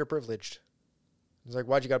for the underprivileged. It's like,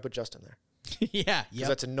 why'd you got to put Justin there? Yeah. Because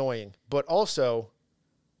that's annoying. But also,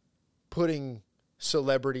 putting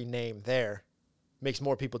celebrity name there makes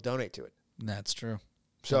more people donate to it. That's true.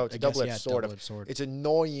 So it's a double-edged sword. Sword. It's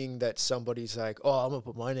annoying that somebody's like, oh, I'm going to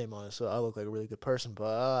put my name on it so I look like a really good person.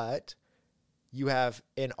 But you have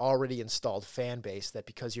an already installed fan base that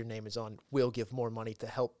because your name is on will give more money to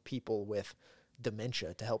help people with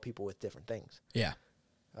dementia, to help people with different things. Yeah.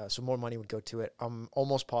 So more money would go to it. I'm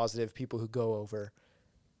almost positive people who go over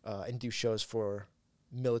and do shows for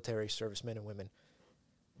military servicemen and women,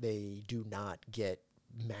 they do not get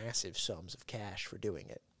massive sums of cash for doing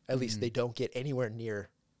it. At least they don't get anywhere near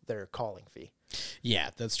their calling fee. Yeah,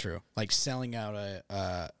 that's true. Like selling out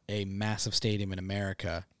a massive stadium in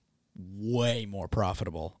America, way more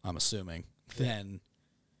profitable, I'm assuming, than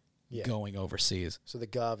going overseas. So the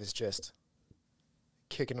Gov is just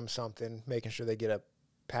kicking them something, making sure they get a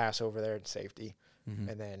pass over there in safety,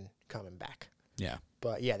 and then coming back. Yeah.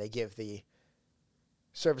 But yeah, they give the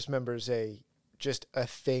service members just a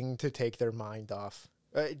thing to take their mind off.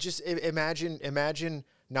 Just imagine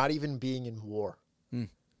not even being in war.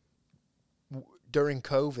 During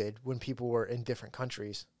COVID, when people were in different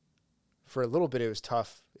countries, for a little bit it was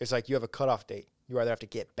tough. It's like you have a cutoff date. You either have to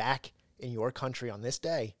get back in your country on this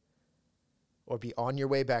day or be on your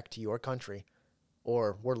way back to your country,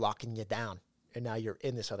 or we're locking you down and now you're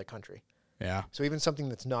in this other country. Yeah. So even something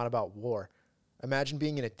that's not about war, imagine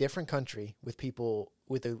being in a different country with people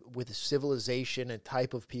with a civilization and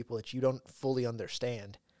type of people that you don't fully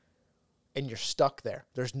understand, and you're stuck there.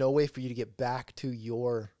 There's no way for you to get back to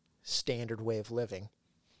your standard way of living.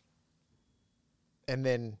 and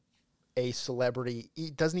then a celebrity,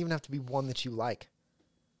 it doesn't even have to be one that you like,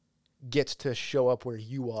 gets to show up where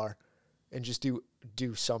you are and just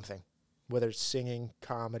do something, whether it's singing,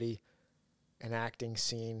 comedy, an acting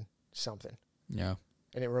scene, something. Yeah.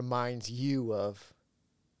 And it reminds you of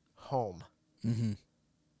home. Mm-hmm.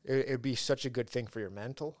 It'd be such a good thing for your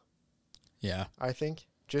mental. Yeah. I think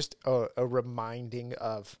just a reminding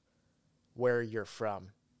of where you're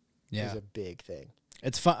from is a big thing.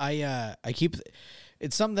 It's fun.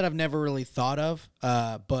 It's something that I've never really thought of,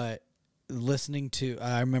 but listening to,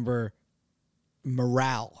 I remember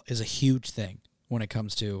morale is a huge thing when it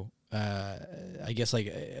comes to, I guess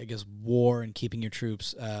war and keeping your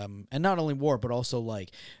troops, and not only war, but also like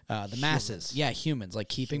the masses. Yeah, humans. Like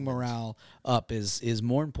keeping morale up is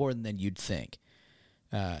more important than you'd think.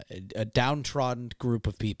 A downtrodden group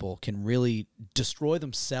of people can really destroy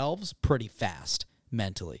themselves pretty fast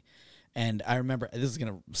mentally. And I remember, this is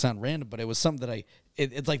going to sound random, but it was something that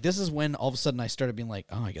it's like, this is when all of a sudden I started being like,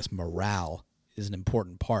 oh, I guess morale is an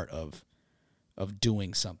important part of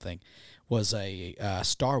doing something. Was a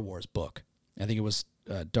Star Wars book. I think it was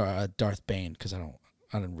Darth Bane, because I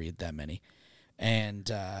didn't read that many.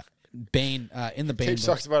 And Bane, in the Bane He book,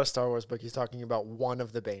 talks about a Star Wars book. He's talking about one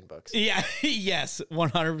of the Bane books. Yeah, yes,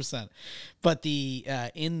 100%. But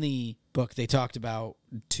in the book, they talked about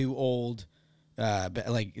two old,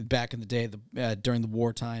 like back in the day, during the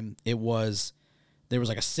wartime, there was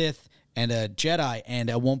like a Sith and a Jedi, and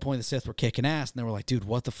at one point the Sith were kicking ass, and they were like, dude,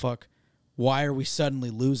 what the fuck? Why are we suddenly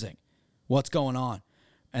losing? What's going on?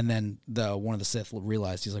 And then one of the Sith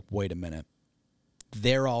realized, he's like, wait a minute.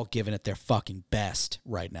 They're all giving it their fucking best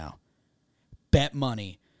right now. Bet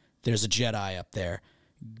money there's a Jedi up there.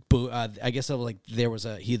 I guess like there was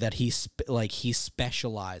he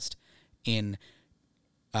specialized in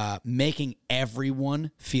making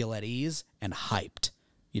everyone feel at ease and hyped.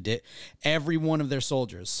 You did. Every one of their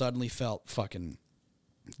soldiers suddenly felt fucking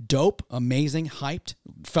dope, amazing, hyped.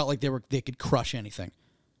 Felt like they could crush anything.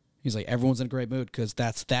 He's like, everyone's in a great mood because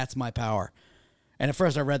that's my power. And at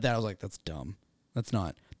first I read that, I was like, that's dumb. That's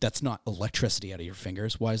not electricity out of your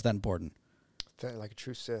fingers. Why is that important? Like a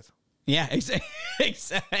true Sith. Yeah,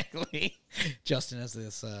 exactly. Justin has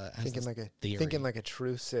this thinking like a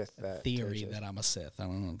true Sith. That theory that I'm a Sith. I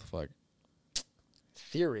don't know what the fuck.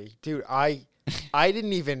 Theory, dude. I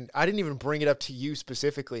didn't even bring it up to you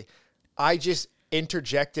specifically. I just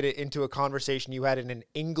interjected it into a conversation you had in an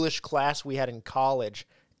English class we had in college,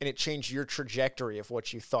 and it changed your trajectory of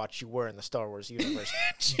what you thought you were in the Star Wars universe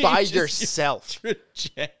by yourself.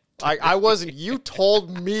 I wasn't. You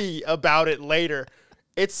told me about it later.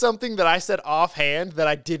 It's something that I said offhand that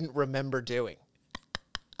I didn't remember doing.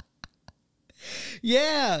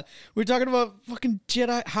 Yeah, we were talking about fucking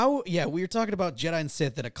Jedi. We were talking about Jedi and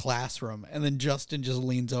Sith in a classroom, and then Justin just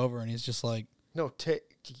leans over and he's just like, no,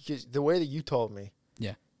 the way that you told me.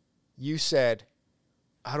 Yeah. You said,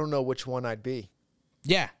 I don't know which one I'd be.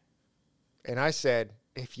 Yeah. And I said,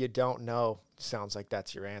 if you don't know, sounds like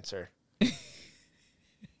that's your answer.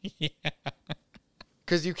 Yeah.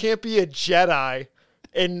 Because you can't be a Jedi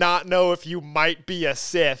and not know if you might be a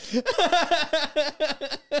Sith.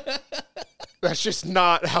 That's just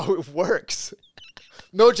not how it works.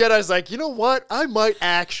 No Jedi's like, you know what? I might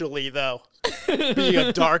actually, though, be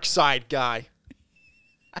a dark side guy.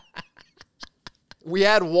 We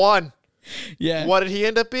had one. Yeah. What did he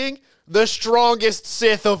end up being? The strongest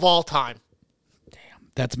Sith of all time. Damn,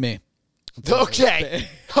 that's me. Okay.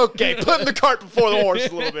 Okay, putting the cart before the horse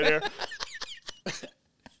a little bit here.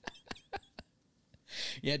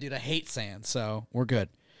 Yeah, dude, I hate sand, so we're good.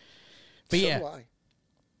 But So yeah,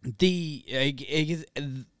 do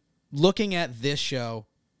I. Looking at this show,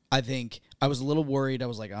 I think I was a little worried. I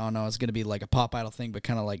was like, oh no, it's going to be like a Pop Idol thing, but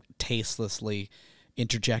kind of like tastelessly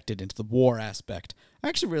interjected into the war aspect. I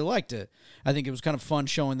actually really liked it. I think it was kind of fun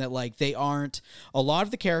showing that like a lot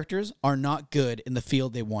of the characters are not good in the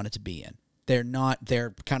field they wanted to be in.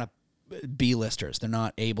 They're kind of B-listers. They're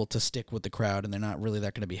not able to stick with the crowd, and they're not really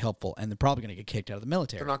that going to be helpful, and they're probably going to get kicked out of the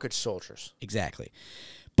military. They're not good soldiers. Exactly.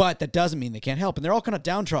 But that doesn't mean they can't help, and they're all kind of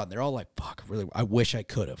downtrodden. They're all like, fuck, really, I wish I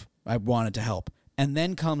could have. I wanted to help. And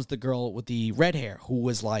then comes the girl with the red hair who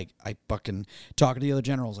was like, I fucking talking to the other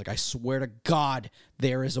generals, like, I swear to God,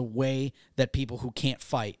 there is a way that people who can't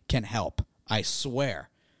fight can help. I swear.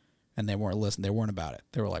 And they weren't listening. They weren't about it.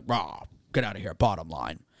 They were like, raw, get out of here, bottom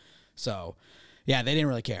line. So, yeah, they didn't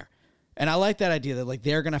really care. And I like that idea that, like,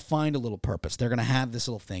 they're going to find a little purpose. They're going to have this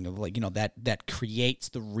little thing of, like, you know, that creates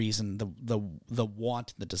the reason, the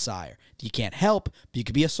want, the desire. You can't help, but you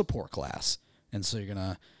could be a support class. And so you're going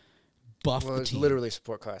to buff the team. Literally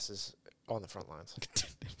support classes on the front lines.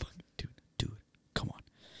 Dude, come on.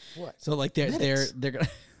 What? So like they're gonna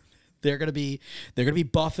they're gonna be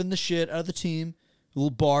buffing the shit out of the team. A little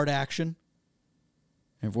Bard action.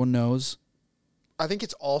 Everyone knows. I think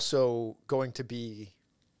it's also going to be,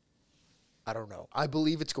 I don't know. I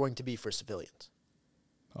believe it's going to be for civilians.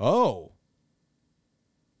 Oh.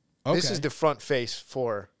 Okay. This is the front face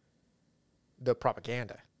for the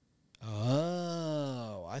propaganda.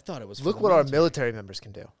 Oh, I thought it was. Look what our military members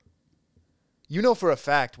can do. You know for a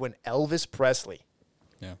fact when Elvis Presley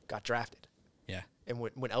got drafted. Yeah. And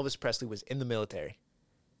when Elvis Presley was in the military,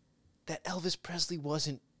 that Elvis Presley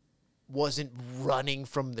wasn't running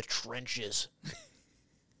from the trenches.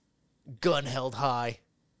 Gun held high.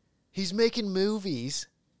 He's making movies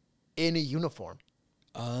in a uniform.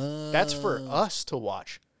 That's for us to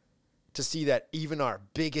watch. To see that even our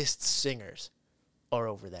biggest singers are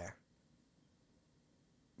over there.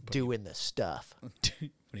 Doing the stuff. When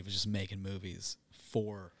he was just making movies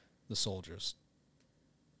for the soldiers.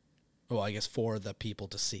 Well, I guess for the people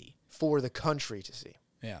to see. For the country to see.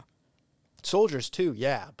 Yeah. Soldiers too,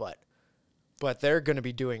 yeah, but they're going to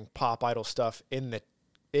be doing pop idol stuff in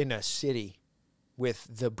a city with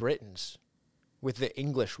the Britons, with the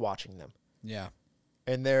English watching them. Yeah.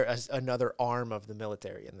 And they're another arm of the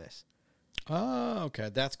military in this. Oh, okay.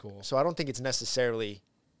 That's cool. So I don't think it's necessarily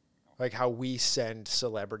like how we send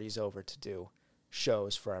celebrities over to do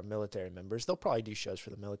shows for our military members. They'll probably do shows for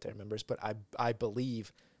the military members, but I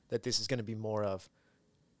believe that this is going to be more of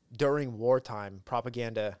during wartime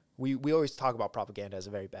propaganda. We always talk about propaganda as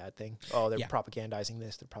a very bad thing. Oh, they're propagandizing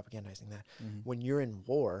this, they're propagandizing that. Mm-hmm. When you're in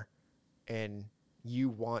war and you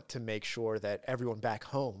want to make sure that everyone back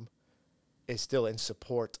home is still in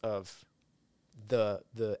support of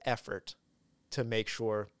the effort to make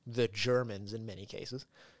sure the Germans, in many cases,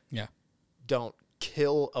 don't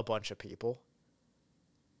kill a bunch of people,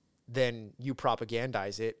 then you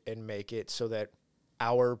propagandize it and make it so that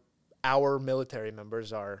our military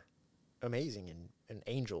members are amazing and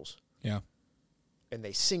angels. Yeah. And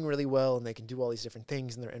they sing really well and they can do all these different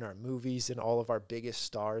things and they're in our movies and all of our biggest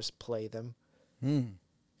stars play them. Mm.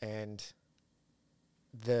 And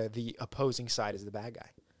the opposing side is the bad guy.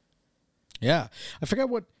 Yeah. I forgot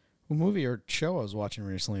what movie or show I was watching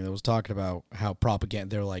recently that was talking about how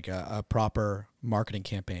propaganda, they're like a proper marketing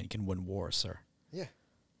campaign can win wars, sir. Yeah.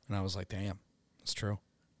 And I was like, damn, that's true.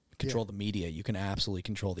 Control the media. You can absolutely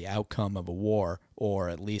control the outcome of a war, or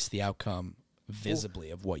at least the outcome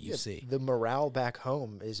visibly of what you see. The morale back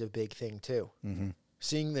home is a big thing too. Mm-hmm.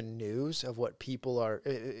 Seeing the news of what people are,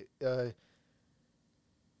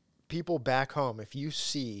 people back home, if you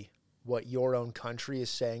see what your own country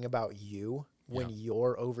is saying about you when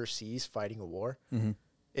you're overseas fighting a war, mm-hmm.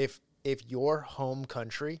 if your home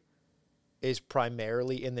country is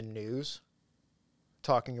primarily in the news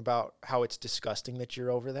talking about how it's disgusting that you're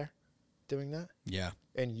over there doing that. Yeah.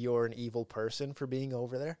 And you're an evil person for being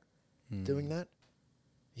over there doing that.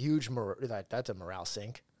 Huge, that's a morale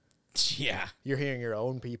sink. Yeah. You're hearing your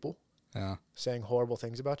own people saying horrible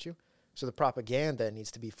things about you. So the propaganda needs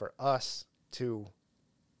to be for us to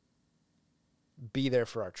be there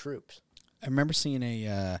for our troops. I remember seeing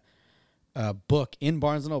a book in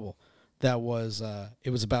Barnes & Noble that was, it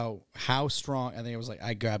was about how strong, I think it was like,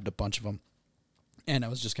 I grabbed a bunch of them. And I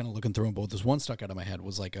was just kind of looking through them, but this one stuck out of my head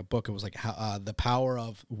was like a book. It was like how, the power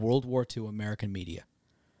of World War II American media.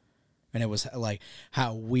 And it was like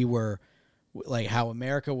how we were, like how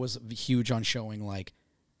America was huge on showing like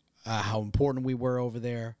how important we were over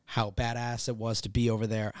there, how badass it was to be over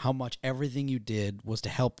there, how much everything you did was to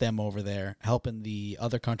help them over there, helping the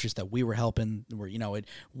other countries that we were helping.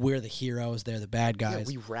 We're the heroes, they're the bad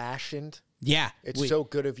guys. Yeah, we rationed. Yeah. It's so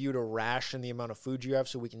good of you to ration the amount of food you have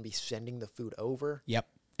so we can be sending the food over. Yep.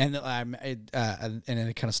 And it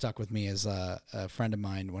kind of stuck with me as a friend of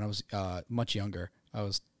mine when I was much younger. I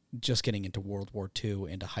was just getting into World War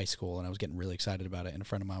II, into high school, and I was getting really excited about it. And a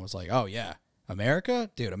friend of mine was like, oh, yeah, America?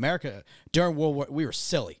 Dude, America, during World War, we were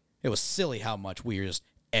silly. It was silly how much we were just,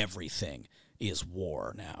 everything is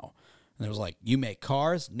war now. And it was like, you make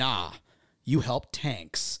cars? Nah. You help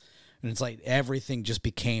tanks. And it's like everything just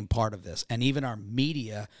became part of this. And even our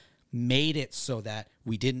media made it so that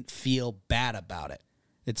we didn't feel bad about it.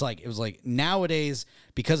 It was like nowadays,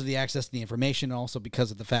 because of the access to the information, and also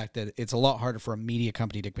because of the fact that it's a lot harder for a media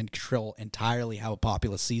company to control entirely how a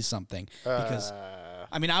populace sees something. Because,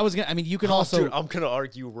 you can also... Dude, I'm going to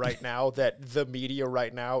argue right now that the media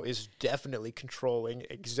right now is definitely controlling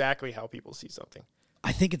exactly how people see something.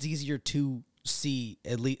 I think it's easier to see,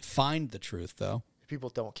 at least find the truth, though. People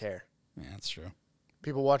don't care. Yeah, that's true.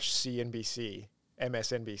 People watch CNBC,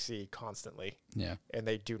 MSNBC constantly. Yeah. And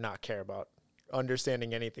they do not care about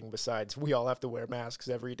understanding anything besides we all have to wear masks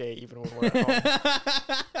every day, even when we're at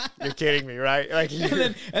home. You're kidding me, right? Like,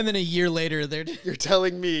 and then a year later, you're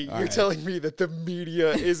telling me that the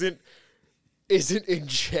media isn't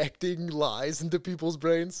injecting lies into people's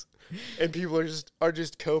brains, and people are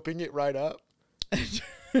just coping it right up.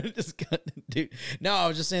 Dude. No, I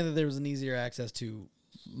was just saying that there was an easier access to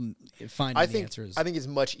finding the answers. I think it's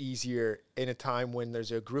much easier in a time when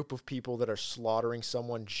there's a group of people that are slaughtering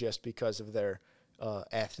someone just because of their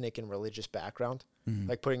ethnic and religious background,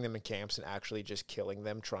 like putting them in camps and actually just killing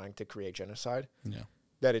them, trying to create genocide. Yeah,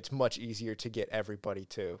 that it's much easier to get everybody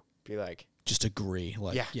to be like, just agree.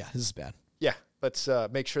 Like, yeah, this is bad. Yeah, let's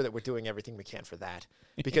make sure that we're doing everything we can for that.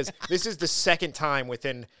 Because this is the second time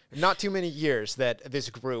within not too many years that this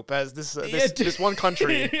group, as this one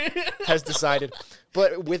country has decided.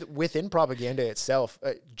 But within propaganda itself,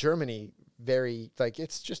 Germany,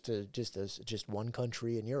 it's just one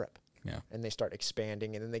country in Europe. Yeah. And they start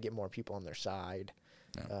expanding, and then they get more people on their side,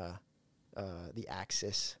 the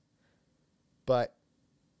Axis. But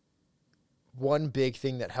one big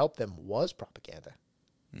thing that helped them was propaganda.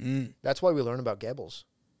 That's why we learn about Goebbels.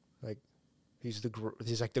 Like, he's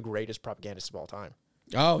like the greatest propagandist of all time.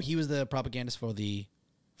 Oh, he was the propagandist for the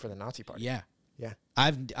Nazi Party. Yeah. Yeah.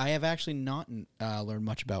 I have actually not learned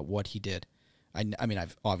much about what he did. I mean,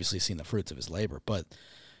 I've obviously seen the fruits of his labor, but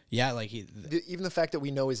yeah, like even the fact that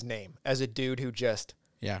we know his name as a dude who just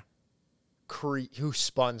who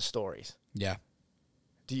spun stories. Yeah.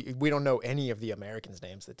 We don't know any of the Americans'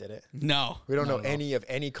 names that did it. No. We don't know any of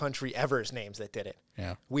any country ever's names that did it.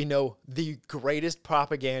 Yeah. We know the greatest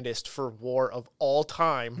propagandist for war of all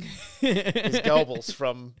time is Goebbels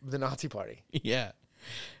from the Nazi Party. Yeah.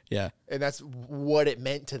 Yeah. And that's what it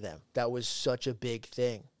meant to them. That was such a big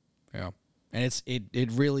thing. Yeah. And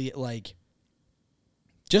it really, like,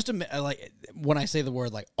 just like when I say the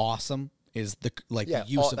word like awesome is the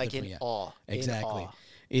use of like the in awe. Exactly.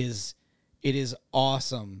 In awe. It is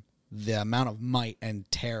awesome the amount of might and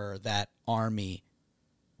terror that army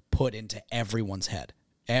put into everyone's head.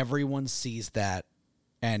 Everyone sees that,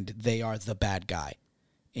 and they are the bad guy.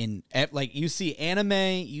 Like, you see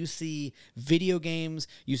anime, you see video games,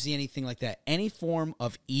 you see anything like that. Any form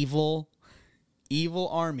of evil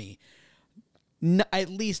army, at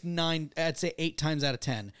least 8 times out of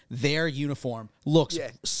 10, their uniform looks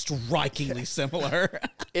strikingly similar.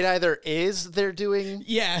 It either is they're doing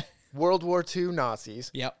World War II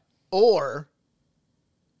Nazis. Yep. Or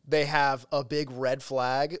they have a big red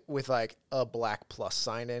flag with like a black plus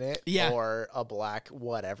sign in it. Yeah. Or a black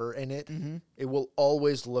whatever in it. Mm-hmm. It will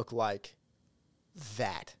always look like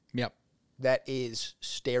that. Yep. That is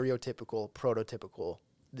stereotypical, prototypical.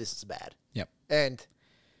 This is bad. Yep. And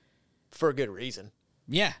for a good reason.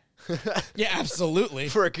 Yeah. Yeah, absolutely.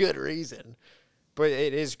 For a good reason. But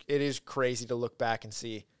it is crazy to look back and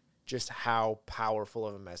see just how powerful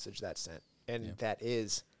of a message that sent. And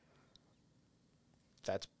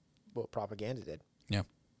that's what propaganda did. Yeah.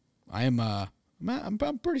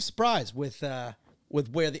 I'm pretty surprised with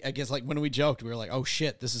where I guess, like, when we joked, we were like, oh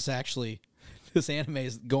shit, this anime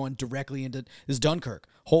is going directly into this Dunkirk.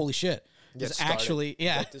 Holy shit. This actually,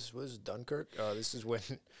 this was Dunkirk. This is when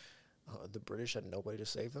the British had nobody to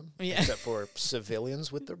save them, except for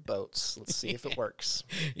civilians with their boats. Let's see if it works.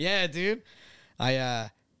 Yeah, dude. I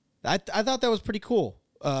thought that was pretty cool.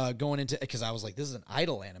 Going into, because I was like, this is an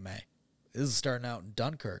idol anime. This is starting out in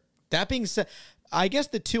Dunkirk. That being said, I guess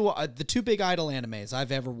the two big idol animes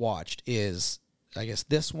I've ever watched is, I guess,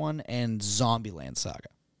 this one and Zombieland Saga.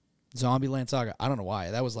 Zombieland Saga. I don't know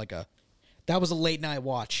why. That was a late night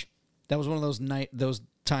watch. That was one of those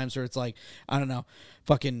times where it's like, I don't know,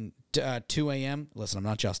 fucking 2 a.m. Listen, I'm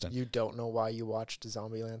not Justin. You don't know why you watched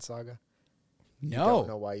Zombieland Saga? No. You don't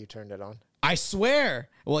know why you turned it on? I swear.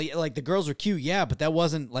 Well, like, the girls were cute, yeah, but that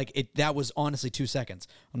wasn't like it. That was honestly 2 seconds.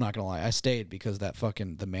 I'm not gonna lie. I stayed because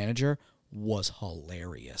the manager was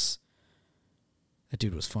hilarious. That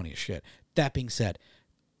dude was funny as shit. That being said,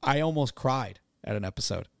 I almost cried at an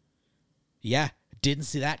episode. Yeah, didn't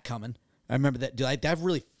see that coming. I remember that. That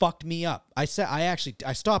really fucked me up. I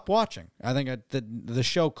stopped watching. I think the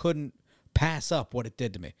show couldn't pass up what it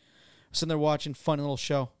did to me. Sitting there watching, fun little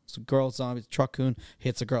show. Some girl zombies, truck-coon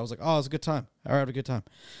hits a girl. I was like, oh, it was a good time. I had a good time.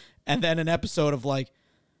 And then an episode of like,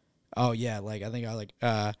 oh yeah, like, I think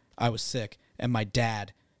I was sick, and my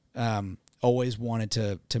dad always wanted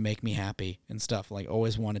to make me happy and stuff. Like,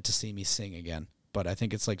 always wanted to see me sing again. But I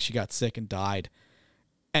think it's like she got sick and died,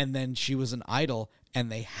 and then she was an idol,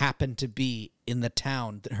 and they happened to be in the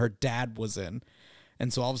town that her dad was in,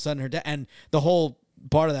 and so all of a sudden her dad, and the whole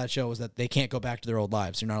part of that show was that they can't go back to their old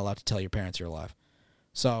lives. You're not allowed to tell your parents you're alive.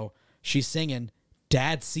 So she's singing,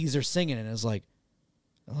 dad sees her singing and is like,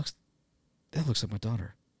 that looks like my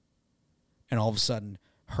daughter. And all of a sudden,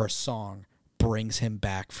 her song brings him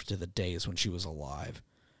back to the days when she was alive.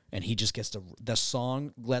 And he just gets to, the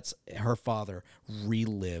song lets her father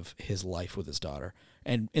relive his life with his daughter.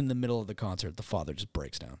 And in the middle of the concert, the father just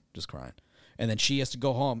breaks down, just crying. And then she has to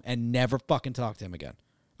go home and never fucking talk to him again.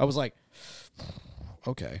 I was like,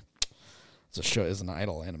 okay. It's a show, it's an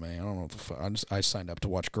idol anime. I don't know what the fuck. I signed up to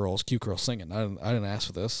watch cute girls singing. I didn't ask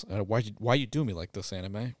for this. Why you do me like this,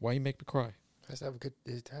 anime? Why you make me cry?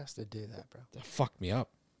 It has to do that, bro. That fucked me up.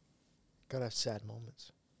 Gotta have sad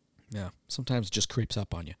moments. Yeah, sometimes it just creeps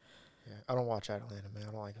up on you. Yeah, I don't watch idol anime.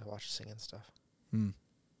 I don't like to watch singing stuff.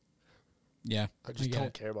 Yeah, I just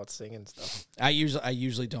don't care about singing stuff. I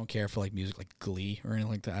usually don't care for like music like Glee or anything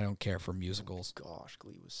like that. I don't care for musicals. Oh gosh,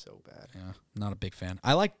 Glee was so bad. Yeah, I'm not a big fan.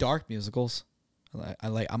 I like dark musicals.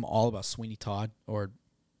 I'm all about Sweeney Todd or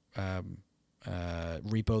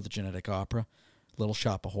Repo the Genetic Opera, Little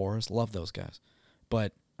Shop of Horrors. Love those guys,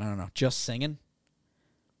 but I don't know. Just singing,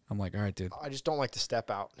 I'm like, all right, dude. I just don't like to step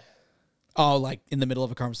out. Oh, like in the middle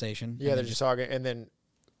of a conversation? Yeah, they're just talking, and then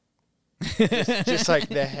just like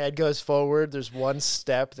the head goes forward. There's one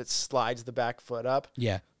step that slides the back foot up.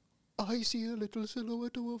 Yeah. I see a little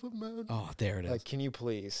silhouette of a man. Oh, there it is. Like, can you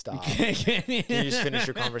please stop? Can you just finish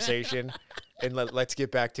your conversation and let's get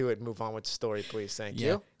back to it and move on with the story, please? Thank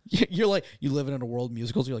you. You're like, you living in a world of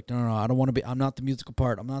musicals. You're like, no, I don't want to be. I'm not the musical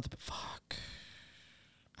part. I'm not the. Fuck.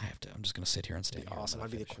 I have to. I'm just gonna sit here and stay. Awesome. I'd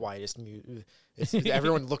be the quietest.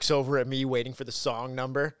 Everyone looks over at me waiting for the song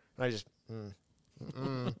number, and I just.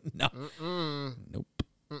 No. Nope.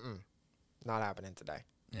 Not happening today.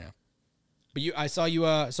 Yeah. But I saw you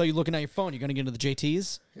looking at your phone. You're gonna get into the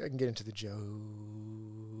JTs? I can get into the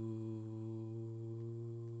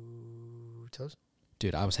toes.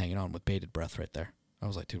 Dude, I was hanging on with bated breath right there. I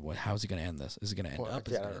was like, dude, how's he gonna end this? Is he gonna end up?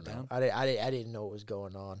 Is he gonna end down? I didn't know what was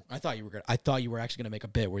going on. I thought you were actually gonna make a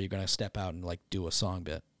bit where you're gonna step out and like do a song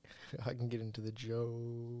bit. I can get into the Joe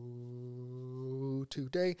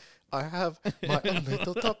today. I have my own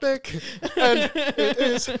little topic, and it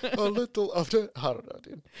is a little of the. I don't know,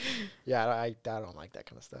 dude. Yeah, I don't like that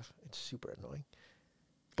kind of stuff. It's super annoying.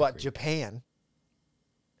 But agreed. Japan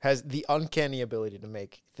has the uncanny ability to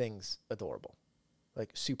make things adorable,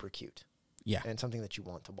 like super cute. Yeah, and something that you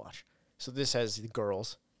want to watch. So this has the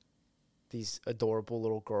girls, these adorable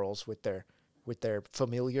little girls with their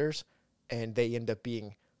familiars, and they end up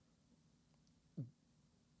being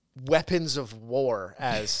weapons of war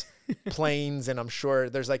as planes, and I'm sure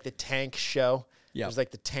there's like the tank show. Yeah. There's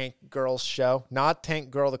like the Tank Girls show. Not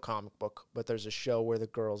Tank Girl, the comic book, but there's a show where the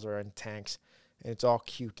girls are in tanks, and it's all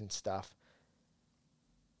cute and stuff.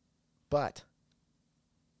 But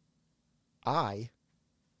I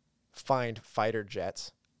find fighter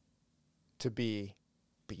jets to be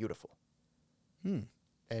beautiful.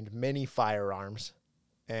 And many firearms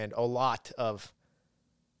and a lot of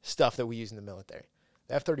stuff that we use in the military.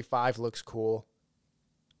 The F-35 looks cool.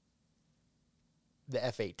 The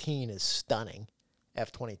F-18 is stunning.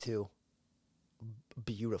 F-22,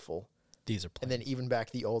 beautiful. These are planes. And then even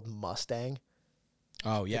back the old Mustang.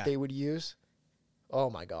 Oh, yeah. That they would use. Oh,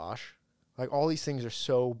 my gosh. Like, all these things are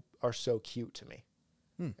so cute to me.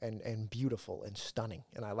 And beautiful and stunning.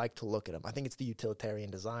 And I like to look at them. I think it's the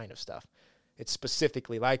utilitarian design of stuff. It's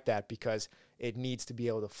specifically like that because it needs to be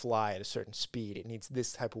able to fly at a certain speed. It needs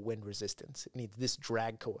this type of wind resistance. It needs this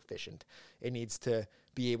drag coefficient. It needs to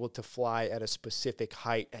be able to fly at a specific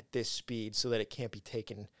height at this speed so that it can't be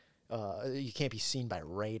taken, you can't be seen by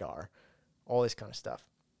radar, all this kind of stuff.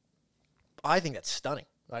 I think that's stunning.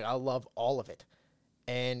 Like, I love all of it.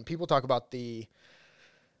 And people talk about the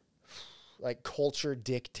like culture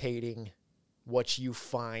dictating what you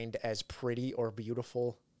find as pretty or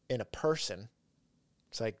beautiful in a person.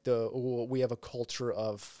 It's like we have a culture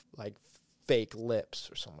of like fake lips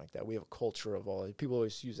or something like that. We have a culture of all. People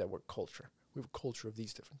always use that word culture. We have a culture of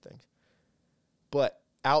these different things. But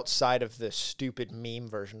outside of the stupid meme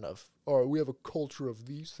version of, oh, we have a culture of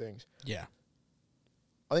these things. Yeah.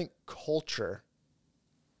 I think culture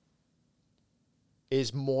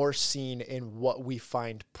is more seen in what we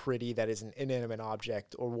find pretty that is an inanimate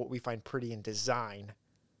object or what we find pretty in design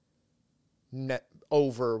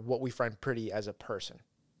over what we find pretty as a person.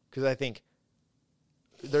 Because I think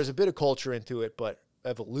there's a bit of culture into it, but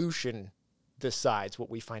evolution decides what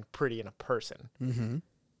we find pretty in a person. Mm-hmm.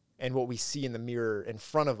 And what we see in the mirror in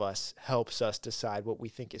front of us helps us decide what we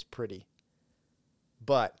think is pretty.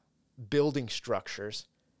 But building structures,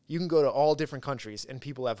 you can go to all different countries and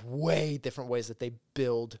people have way different ways that they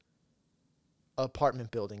build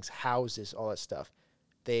apartment buildings, houses, all that stuff.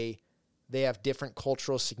 They have different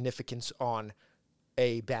cultural significance on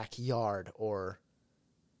a backyard or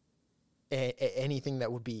anything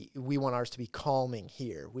that would be, we want ours to be calming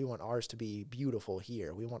here. We want ours to be beautiful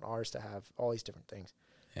here. We want ours to have all these different things.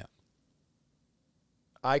 Yeah.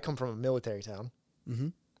 I come from a military town, Mm-hmm.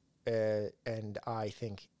 and I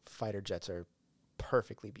think fighter jets are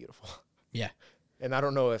perfectly beautiful. Yeah. And I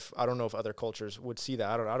don't know if other cultures would see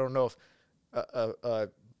that. I don't know if a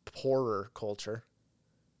poorer culture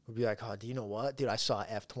would be like, oh, do you know what, dude? I saw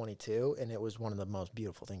F-22, and it was one of the most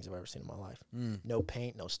beautiful things I've ever seen in my life. No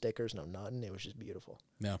paint, no stickers, no nothing. It was just beautiful.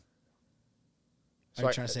 Yeah. So Are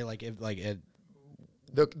you trying to say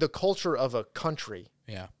the culture of a country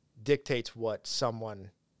Yeah. dictates what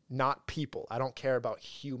someone, not people. I don't care about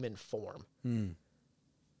human form,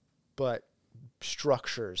 but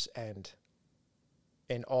structures and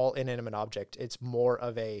all inanimate object. It's more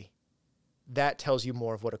of that tells you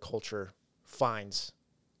more of what a culture finds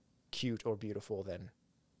cute or beautiful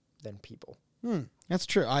than people. That's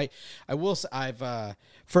true. I will say I've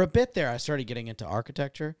for a bit there I started getting into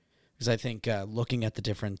architecture because I think looking at the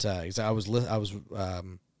different because I was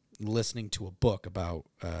listening to a book about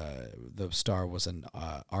the star was an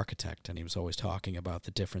architect, and he was always talking about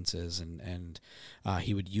the differences, and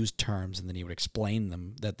he would use terms and then he would explain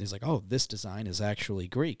them, that he's like, oh, this design is actually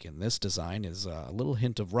Greek and this design is a little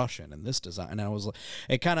hint of Russian and this design, and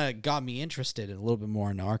it kind of got me interested in a little bit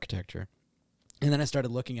more in architecture. And then I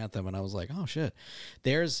started looking at them and I was like, oh shit,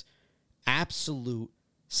 there's absolute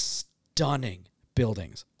stunning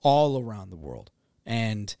buildings all around the world,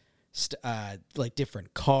 and like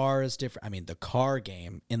different cars, the car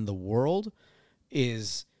game in the world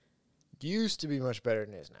is used to be much better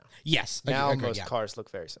than it is now. Yes. Now most cars look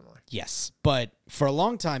very similar. Yes. But for a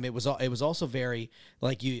long time, it was also very,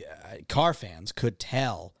 like, car fans could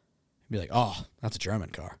tell, be like, oh, that's a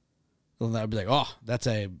German car. And I'd be like, oh, I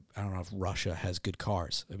don't know if Russia has good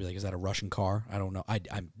cars. I'd be like, is that a Russian car? I don't know.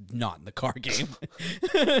 I'm not in the car game.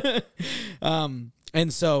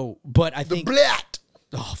 And so, but I think...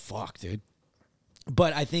 Oh, fuck, dude.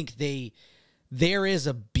 But I think there is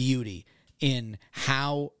a beauty in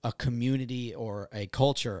how a community or a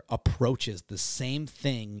culture approaches the same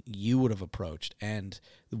thing you would have approached, and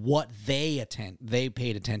what they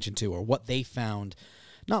paid attention to, or what they found,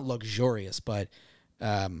 not luxurious, but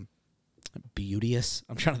beauteous.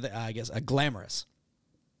 I'm trying to, I guess, glamorous.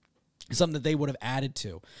 Something that they would have added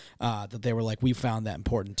to, that they were like, we found that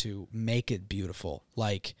important to make it beautiful.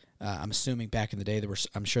 Like, I'm assuming back in the day,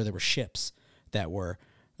 I'm sure there were ships that were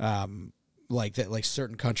like that. Like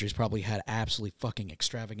certain countries probably had absolutely fucking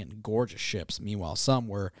extravagant and gorgeous ships. Meanwhile, some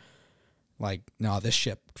were like, no, this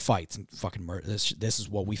ship fights and fucking murder. This is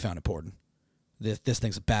what we found important. This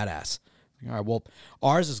thing's a badass. All right, well,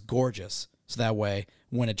 ours is gorgeous, so that way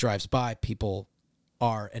when it drives by, people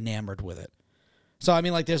are enamored with it. So, I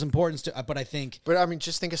mean, like, there's importance to, but I think... But, I mean,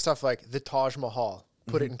 just think of stuff like the Taj Mahal.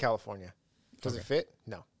 Put it in California. Does it fit?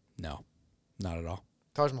 No. No, not at all.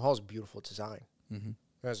 Taj Mahal is a beautiful design. Mm-hmm.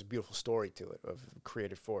 It has a beautiful story to it,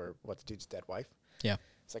 created for the dude's dead wife. Yeah.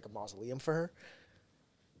 It's like a mausoleum for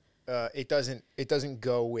her. It doesn't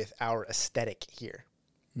go with our aesthetic here.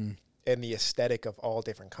 And the aesthetic of all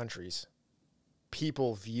different countries.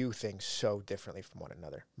 People view things so differently from one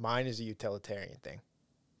another. Mine is a utilitarian thing.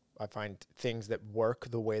 I find things that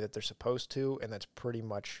work the way that they're supposed to, and that's pretty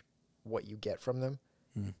much what you get from them,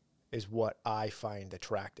 is what I find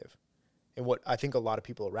attractive. And what I think a lot of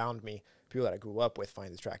people around me, people that I grew up with,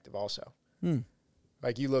 find attractive also.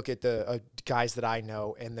 Like, you look at the guys that I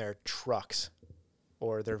know, and their trucks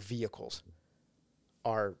or their vehicles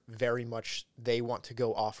are very much, they want to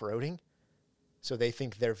go off-roading, so they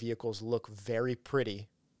think their vehicles look very pretty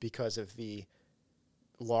because of the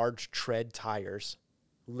large tread tires,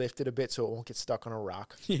 lifted a bit so it won't get stuck on a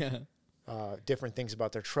rock. Yeah. Different things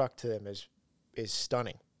about their truck to them is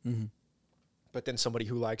stunning. Mm-hmm. But then somebody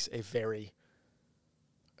who likes a very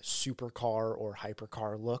supercar or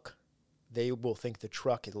hypercar look, they will think the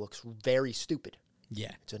truck, it looks very stupid.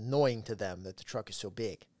 Yeah. It's annoying to them that the truck is so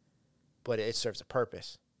big, but it serves a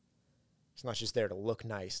purpose. It's not just there to look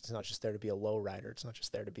nice. It's not just there to be a lowrider. It's not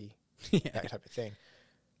just there to be that type of thing.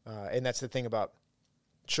 And that's the thing about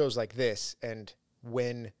shows like this, and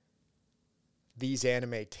when these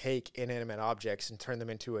anime take inanimate objects and turn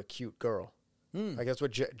them into a cute girl. Like, that's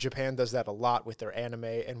what Japan does that a lot with their anime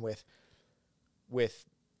and with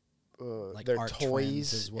like their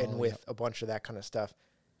toys as well, and with a bunch of that kind of stuff.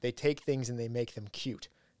 They take things and they make them cute.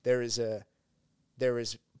 There is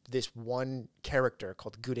this one character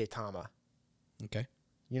called Gudetama. Okay.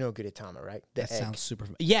 You know Gudetama, right? That sounds super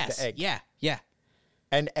familiar. Yes. The egg. Yeah.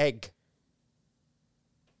 An egg.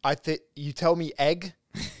 You tell me egg,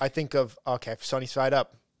 I think of, okay, sunny side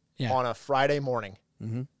up on a Friday morning.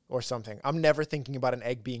 or something. I'm never thinking about an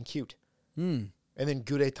egg being cute. And then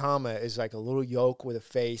Gudetama is like a little yolk with a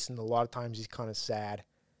face, and a lot of times he's kind of sad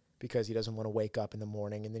because he doesn't want to wake up in the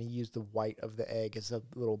morning, and then he used the white of the egg as a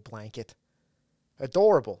little blanket.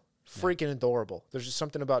 Adorable. Freaking adorable. There's just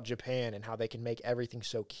something about Japan and how they can make everything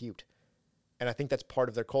so cute. And I think that's part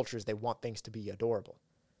of their culture is they want things to be adorable.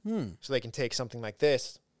 So they can take something like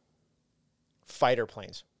this, fighter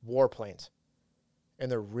planes, warplanes,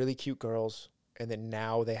 and they're really cute girls, and then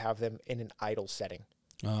now they have them in an idol setting.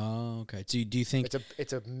 Oh, okay. So do you think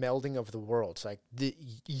it's a melding of the worlds? Like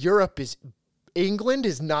England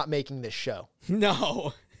is not making this show.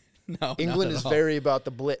 No. England is very about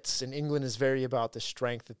the Blitz, and England is very about the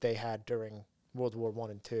strength that they had during World War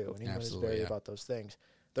I and II, and England is very about those things.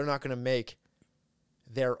 They're not going to make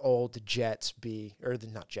their old jets be, or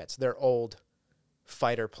not jets, their old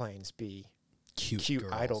fighter planes be cute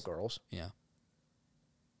idol girls. Yeah.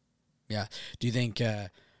 Yeah. Do you think, I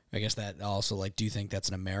guess that also, like, do you think that's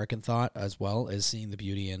an American thought as well, as seeing the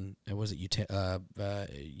beauty in, was it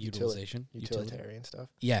utilization? Utilitarian stuff?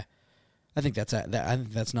 Yeah. I think I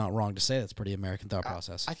think that's not wrong to say. That's pretty American thought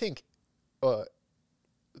process. I think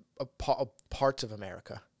parts of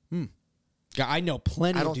America. I know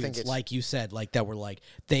plenty of dudes, like you said, like that were like,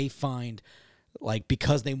 they find, like,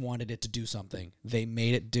 because they wanted it to do something, they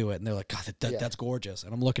made it do it, and they're like, God, that's gorgeous.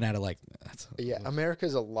 And I'm looking at it like,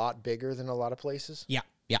 America's a lot bigger than a lot of places. Yeah,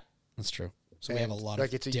 that's true. So we have a lot of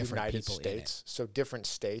different United people States. So different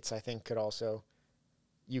states, I think, could also.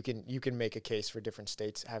 You can make a case for different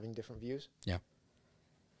states having different views. Yeah.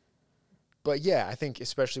 But yeah, I think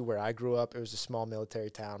especially where I grew up, it was a small military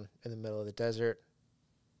town in the middle of the desert,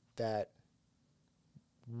 that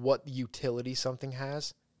what utility something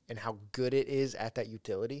has and how good it is at that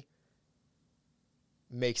utility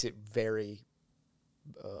makes it very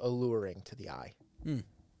alluring to the eye.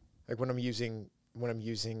 Like when I'm using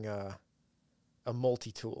a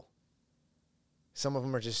multi-tool, some of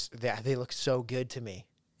them are just, they look so good to me.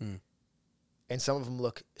 And some of them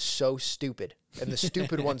look so stupid. And the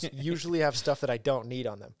stupid ones usually have stuff that I don't need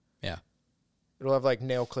on them. Yeah. It'll have, like,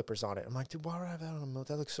 nail clippers on it. I'm like, dude, why would I have that on a milk?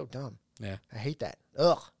 That looks so dumb. Yeah. I hate that.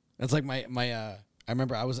 Ugh. It's like my I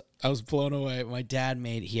remember I was blown away. My dad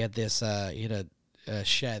he had a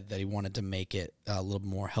shed that he wanted to make it a little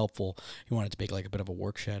more helpful. He wanted to make like a bit of a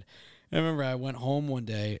work shed. And I remember I went home one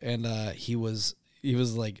day, and he was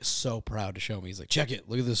like so proud to show me. He's like, check it.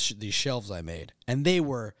 Look at these shelves I made. And they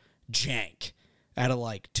were jank out of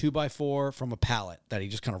like 2x4 from a pallet that he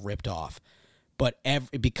just kind of ripped off. But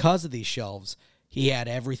because of these shelves, he had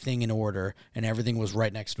everything in order, and everything was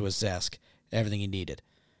right next to his desk, everything he needed.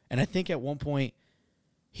 And I think at one point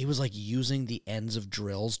he was like using the ends of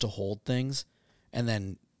drills to hold things. And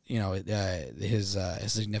then, his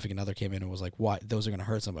significant other came in and was like, why? Those are going to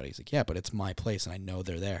hurt somebody. He's like, yeah, but it's my place and I know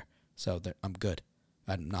they're there. So I'm good.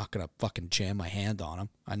 I'm not going to fucking jam my hand on them.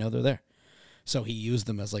 I know they're there. So he used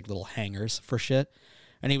them as like little hangers for shit.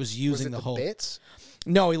 And he was using the whole bits.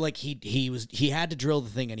 No, he had to drill the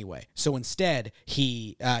thing anyway. So instead,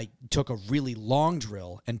 he took a really long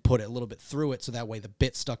drill and put it a little bit through it, so that way the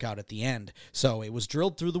bit stuck out at the end. So it was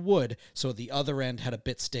drilled through the wood, so the other end had a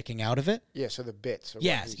bit sticking out of it. Yeah, so the bits.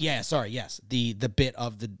 Yes. The bit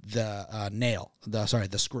of the nail.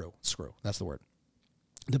 The screw. Screw. That's the word.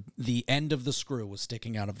 The end of the screw was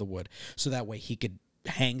sticking out of the wood, so that way he could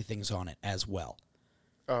hang things on it as well.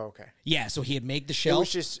 Oh, okay. Yeah, so he had made the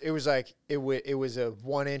shelf. It was a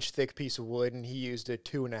 1 inch thick piece of wood, and he used a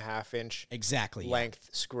 2.5 inch length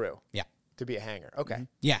screw. Yeah. To be a hanger. Okay. Mm-hmm.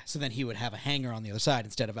 Yeah, so then he would have a hanger on the other side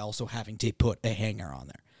instead of also having to put a hanger on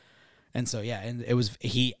there. And so and it was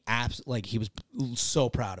he was so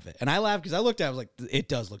proud of it. And I laughed because I looked at it, I was like, it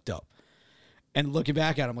does look dope. And looking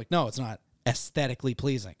back at it, I'm like, no, it's not aesthetically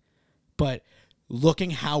pleasing. But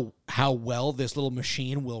looking how well this little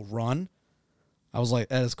machine will run, I was like,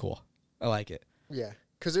 that is cool. I like it. Yeah,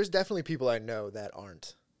 because there's definitely people I know that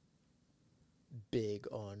aren't big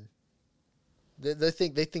on. They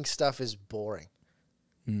think stuff is boring.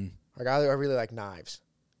 Like I really like knives,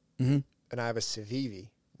 and I have a Civivi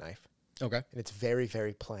knife. Okay, and it's very,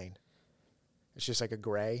 very plain. It's just like a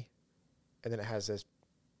gray, and then it has this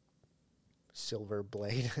silver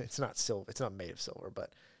blade. It's not silver. It's not made of silver,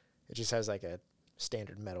 but it just has like a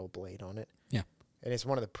standard metal blade on it. Yeah, and it's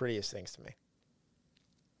one of the prettiest things to me.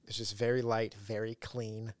 It's just very light, very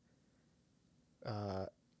clean.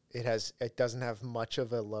 It doesn't have much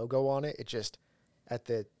of a logo on it. It just at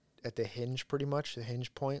the hinge, pretty much the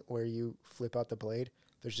hinge point where you flip out the blade,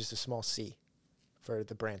 there's just a small C for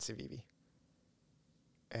the brand Civivi.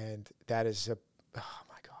 And that is oh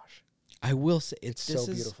my gosh. I will say it's so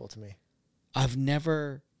beautiful to me. I've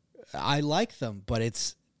never I like them, but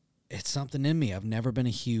it's something in me. I've never been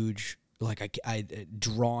a huge like I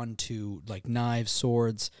drawn to like knives,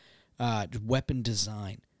 swords, weapon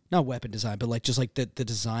design. Not weapon design, but like just like the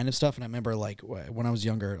design of stuff. And I remember like when I was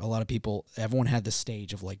younger, a lot of people, everyone had this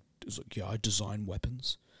stage of like, yeah, I design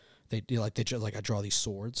weapons. They just like I draw these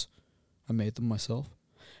swords. I made them myself.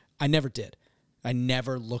 I never did. I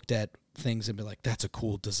never looked at things and be like, that's a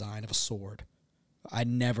cool design of a sword. I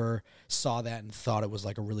never saw that and thought it was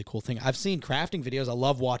like a really cool thing. I've seen crafting videos. I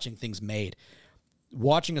love watching things made.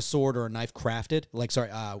 Watching a sword or a knife crafted,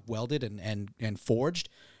 welded and forged,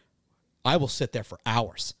 I will sit there for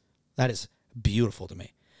hours. That is beautiful to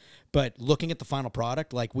me. But looking at the final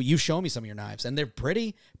product, like you show me some of your knives, and they're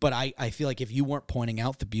pretty, but I feel like if you weren't pointing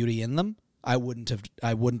out the beauty in them, I wouldn't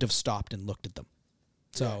have stopped and looked at them.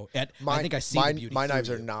 So I think I see the beauty. My knives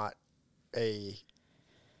are not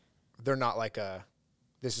they're not like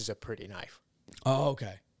this is a pretty knife. Oh,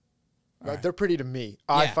 okay. Right. They're pretty to me.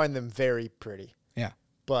 Yeah. I find them very pretty. Yeah.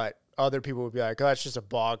 But other people would be like, oh, that's just a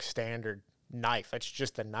bog standard knife. That's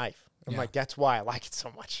just a knife. I'm like, that's why I like it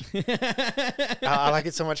so much. I like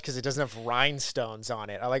it so much because it doesn't have rhinestones on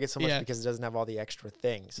it. I like it so much because it doesn't have all the extra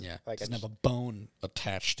things. Yeah, like doesn't have a bone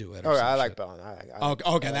attached to it. Okay, I like bone.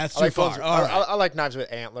 Okay, that's too far. I like knives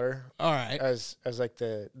with antler. All right, as like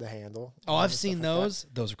the handle. Oh, I've seen those.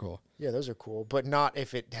 Like those are cool. Yeah, those are cool, but not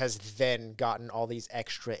if it has then gotten all these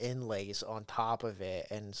extra inlays on top of it,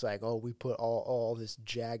 and it's like, oh, we put all this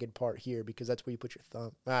jagged part here because that's where you put your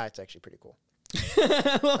thumb. It's actually pretty cool.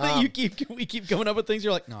 We keep coming up with things.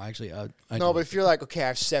 You're like, no, actually, no. But if you're like, okay, I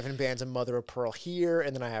have 7 bands of mother of pearl here,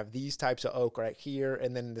 and then I have these types of oak right here,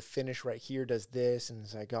 and then the finish right here does this, and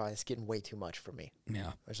it's like, oh, it's getting way too much for me.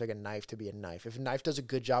 Yeah, it's like a knife to be a knife. If a knife does a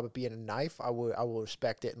good job of being a knife, I will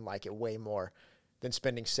respect it and like it way more than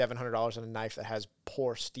spending $700 on a knife that has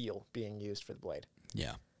poor steel being used for the blade.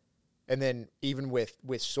 Yeah. And then even with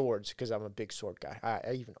swords, because I'm a big sword guy,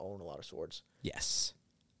 I even own a lot of swords. Yes.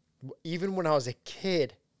 Even when I was a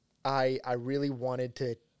kid, I really wanted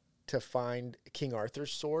to find King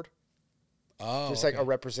Arthur's sword. Oh, just like a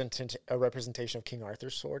representation of King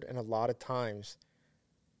Arthur's sword. And a lot of times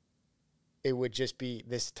it would just be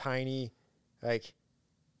this tiny, like,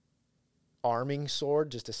 arming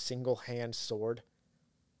sword, just a single hand sword.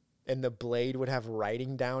 And the blade would have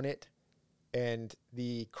writing down it. And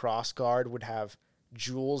the crossguard would have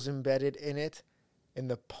jewels embedded in it. And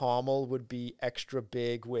the pommel would be extra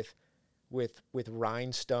big with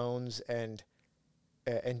rhinestones and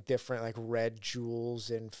different like red jewels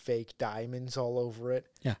and fake diamonds all over it.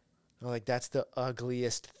 Yeah. I'm like, that's the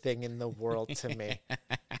ugliest thing in the world to me.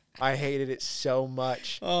 I hated it so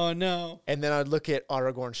much. Oh no. And then I'd look at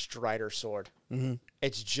Aragorn's Strider sword. Mm-hmm.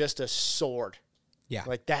 It's just a sword. Yeah.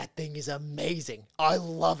 Like that thing is amazing. I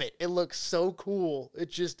love it. It looks so cool. It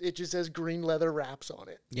just has green leather wraps on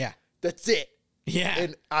it. Yeah. That's it. Yeah,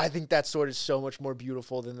 and I think that sword is so much more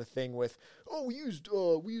beautiful than the thing with we used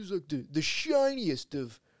like the shiniest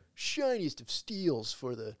of steels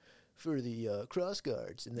for the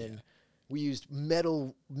crossguards, and then we used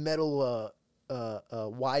metal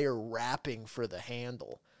wire wrapping for the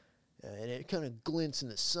handle, and it kind of glints in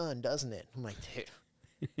the sun, doesn't it? I'm like,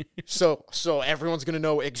 dude. So everyone's gonna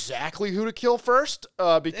know exactly who to kill first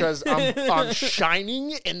because I'm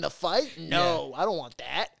shining in the fight. No, I don't want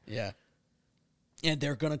that. Yeah. And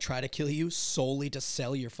they're going to try to kill you solely to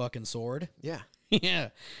sell your fucking sword? Yeah. Yeah.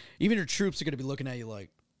 Even your troops are going to be looking at you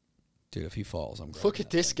like, dude, if he falls, I'm grabbing Look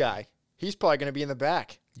at this guy. He's probably going to be in the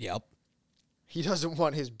back. Yep. He doesn't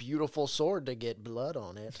want his beautiful sword to get blood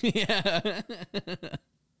on it. Yeah. But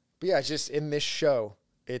yeah, just in this show,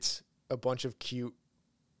 it's a bunch of cute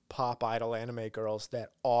pop idol anime girls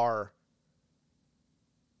that are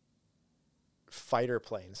fighter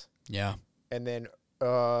planes. Yeah. And then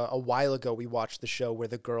a while ago, we watched the show where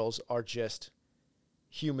the girls are just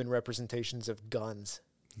human representations of guns.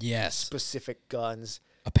 Yes. Specific guns.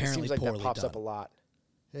 Apparently, it seems like poorly that pops done. up a lot.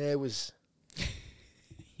 It was,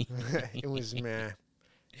 it was meh.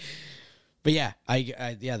 But yeah,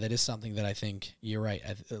 yeah, that is something that I think you're right.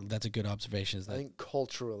 That's a good observation. Is that I think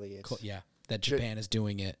culturally, it's that Japan is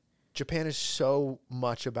doing it. Japan is so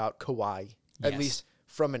much about kawaii, at least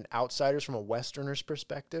from an outsider's, from a Westerner's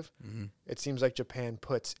perspective. Mm-hmm. It seems like Japan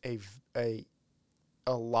puts a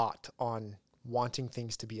lot on wanting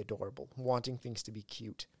things to be adorable, wanting things to be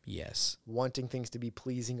cute. Yes. Wanting things to be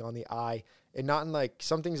pleasing on the eye. And not in like,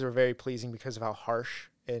 some things are very pleasing because of how harsh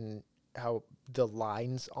and how the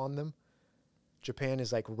lines on them. Japan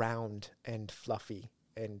is like round and fluffy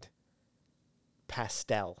and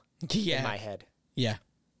pastel in my head. Yeah.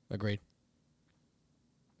 Agreed.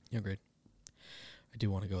 Agreed. I do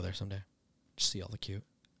want to go there someday. Just see all the cute.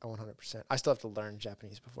 100%. I still have to learn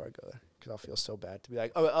Japanese before I go there because I'll feel so bad to be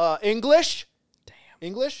like, oh, English? Damn.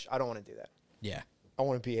 English? I don't want to do that. Yeah. I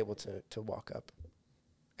want to be able to walk up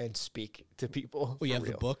and speak to people. Oh, you have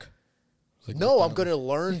real. the book? Like, No, I'm going to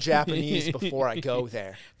learn Japanese before I go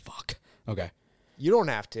there. Fuck. Okay. You don't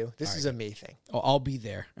have to. This All is a me thing. Oh, I'll be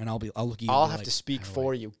there, and I'll look at you. I'll and be have like, to speak "How do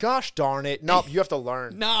for you. Gosh darn it. No, you have to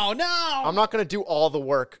learn. No. I'm not going to do all the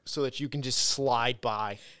work so that you can just slide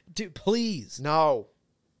by. Dude, please. No.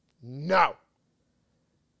 All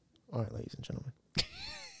right, ladies and gentlemen.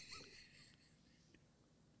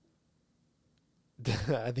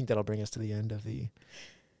 I think that'll bring us to the end of the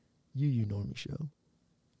You Normie Show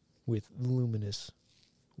with Luminous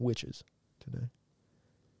Witches today.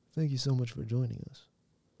 Thank you so much for joining us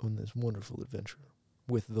on this wonderful adventure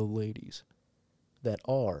with the ladies that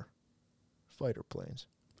are fighter planes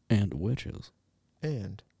And witches.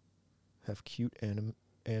 and have cute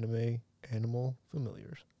animal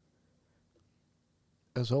familiars.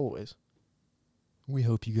 As always, we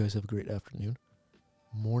hope you guys have a great afternoon,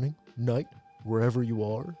 morning, night, wherever you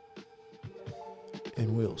are.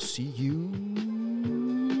 And we'll see you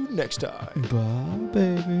next time. Bye,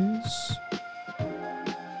 baby.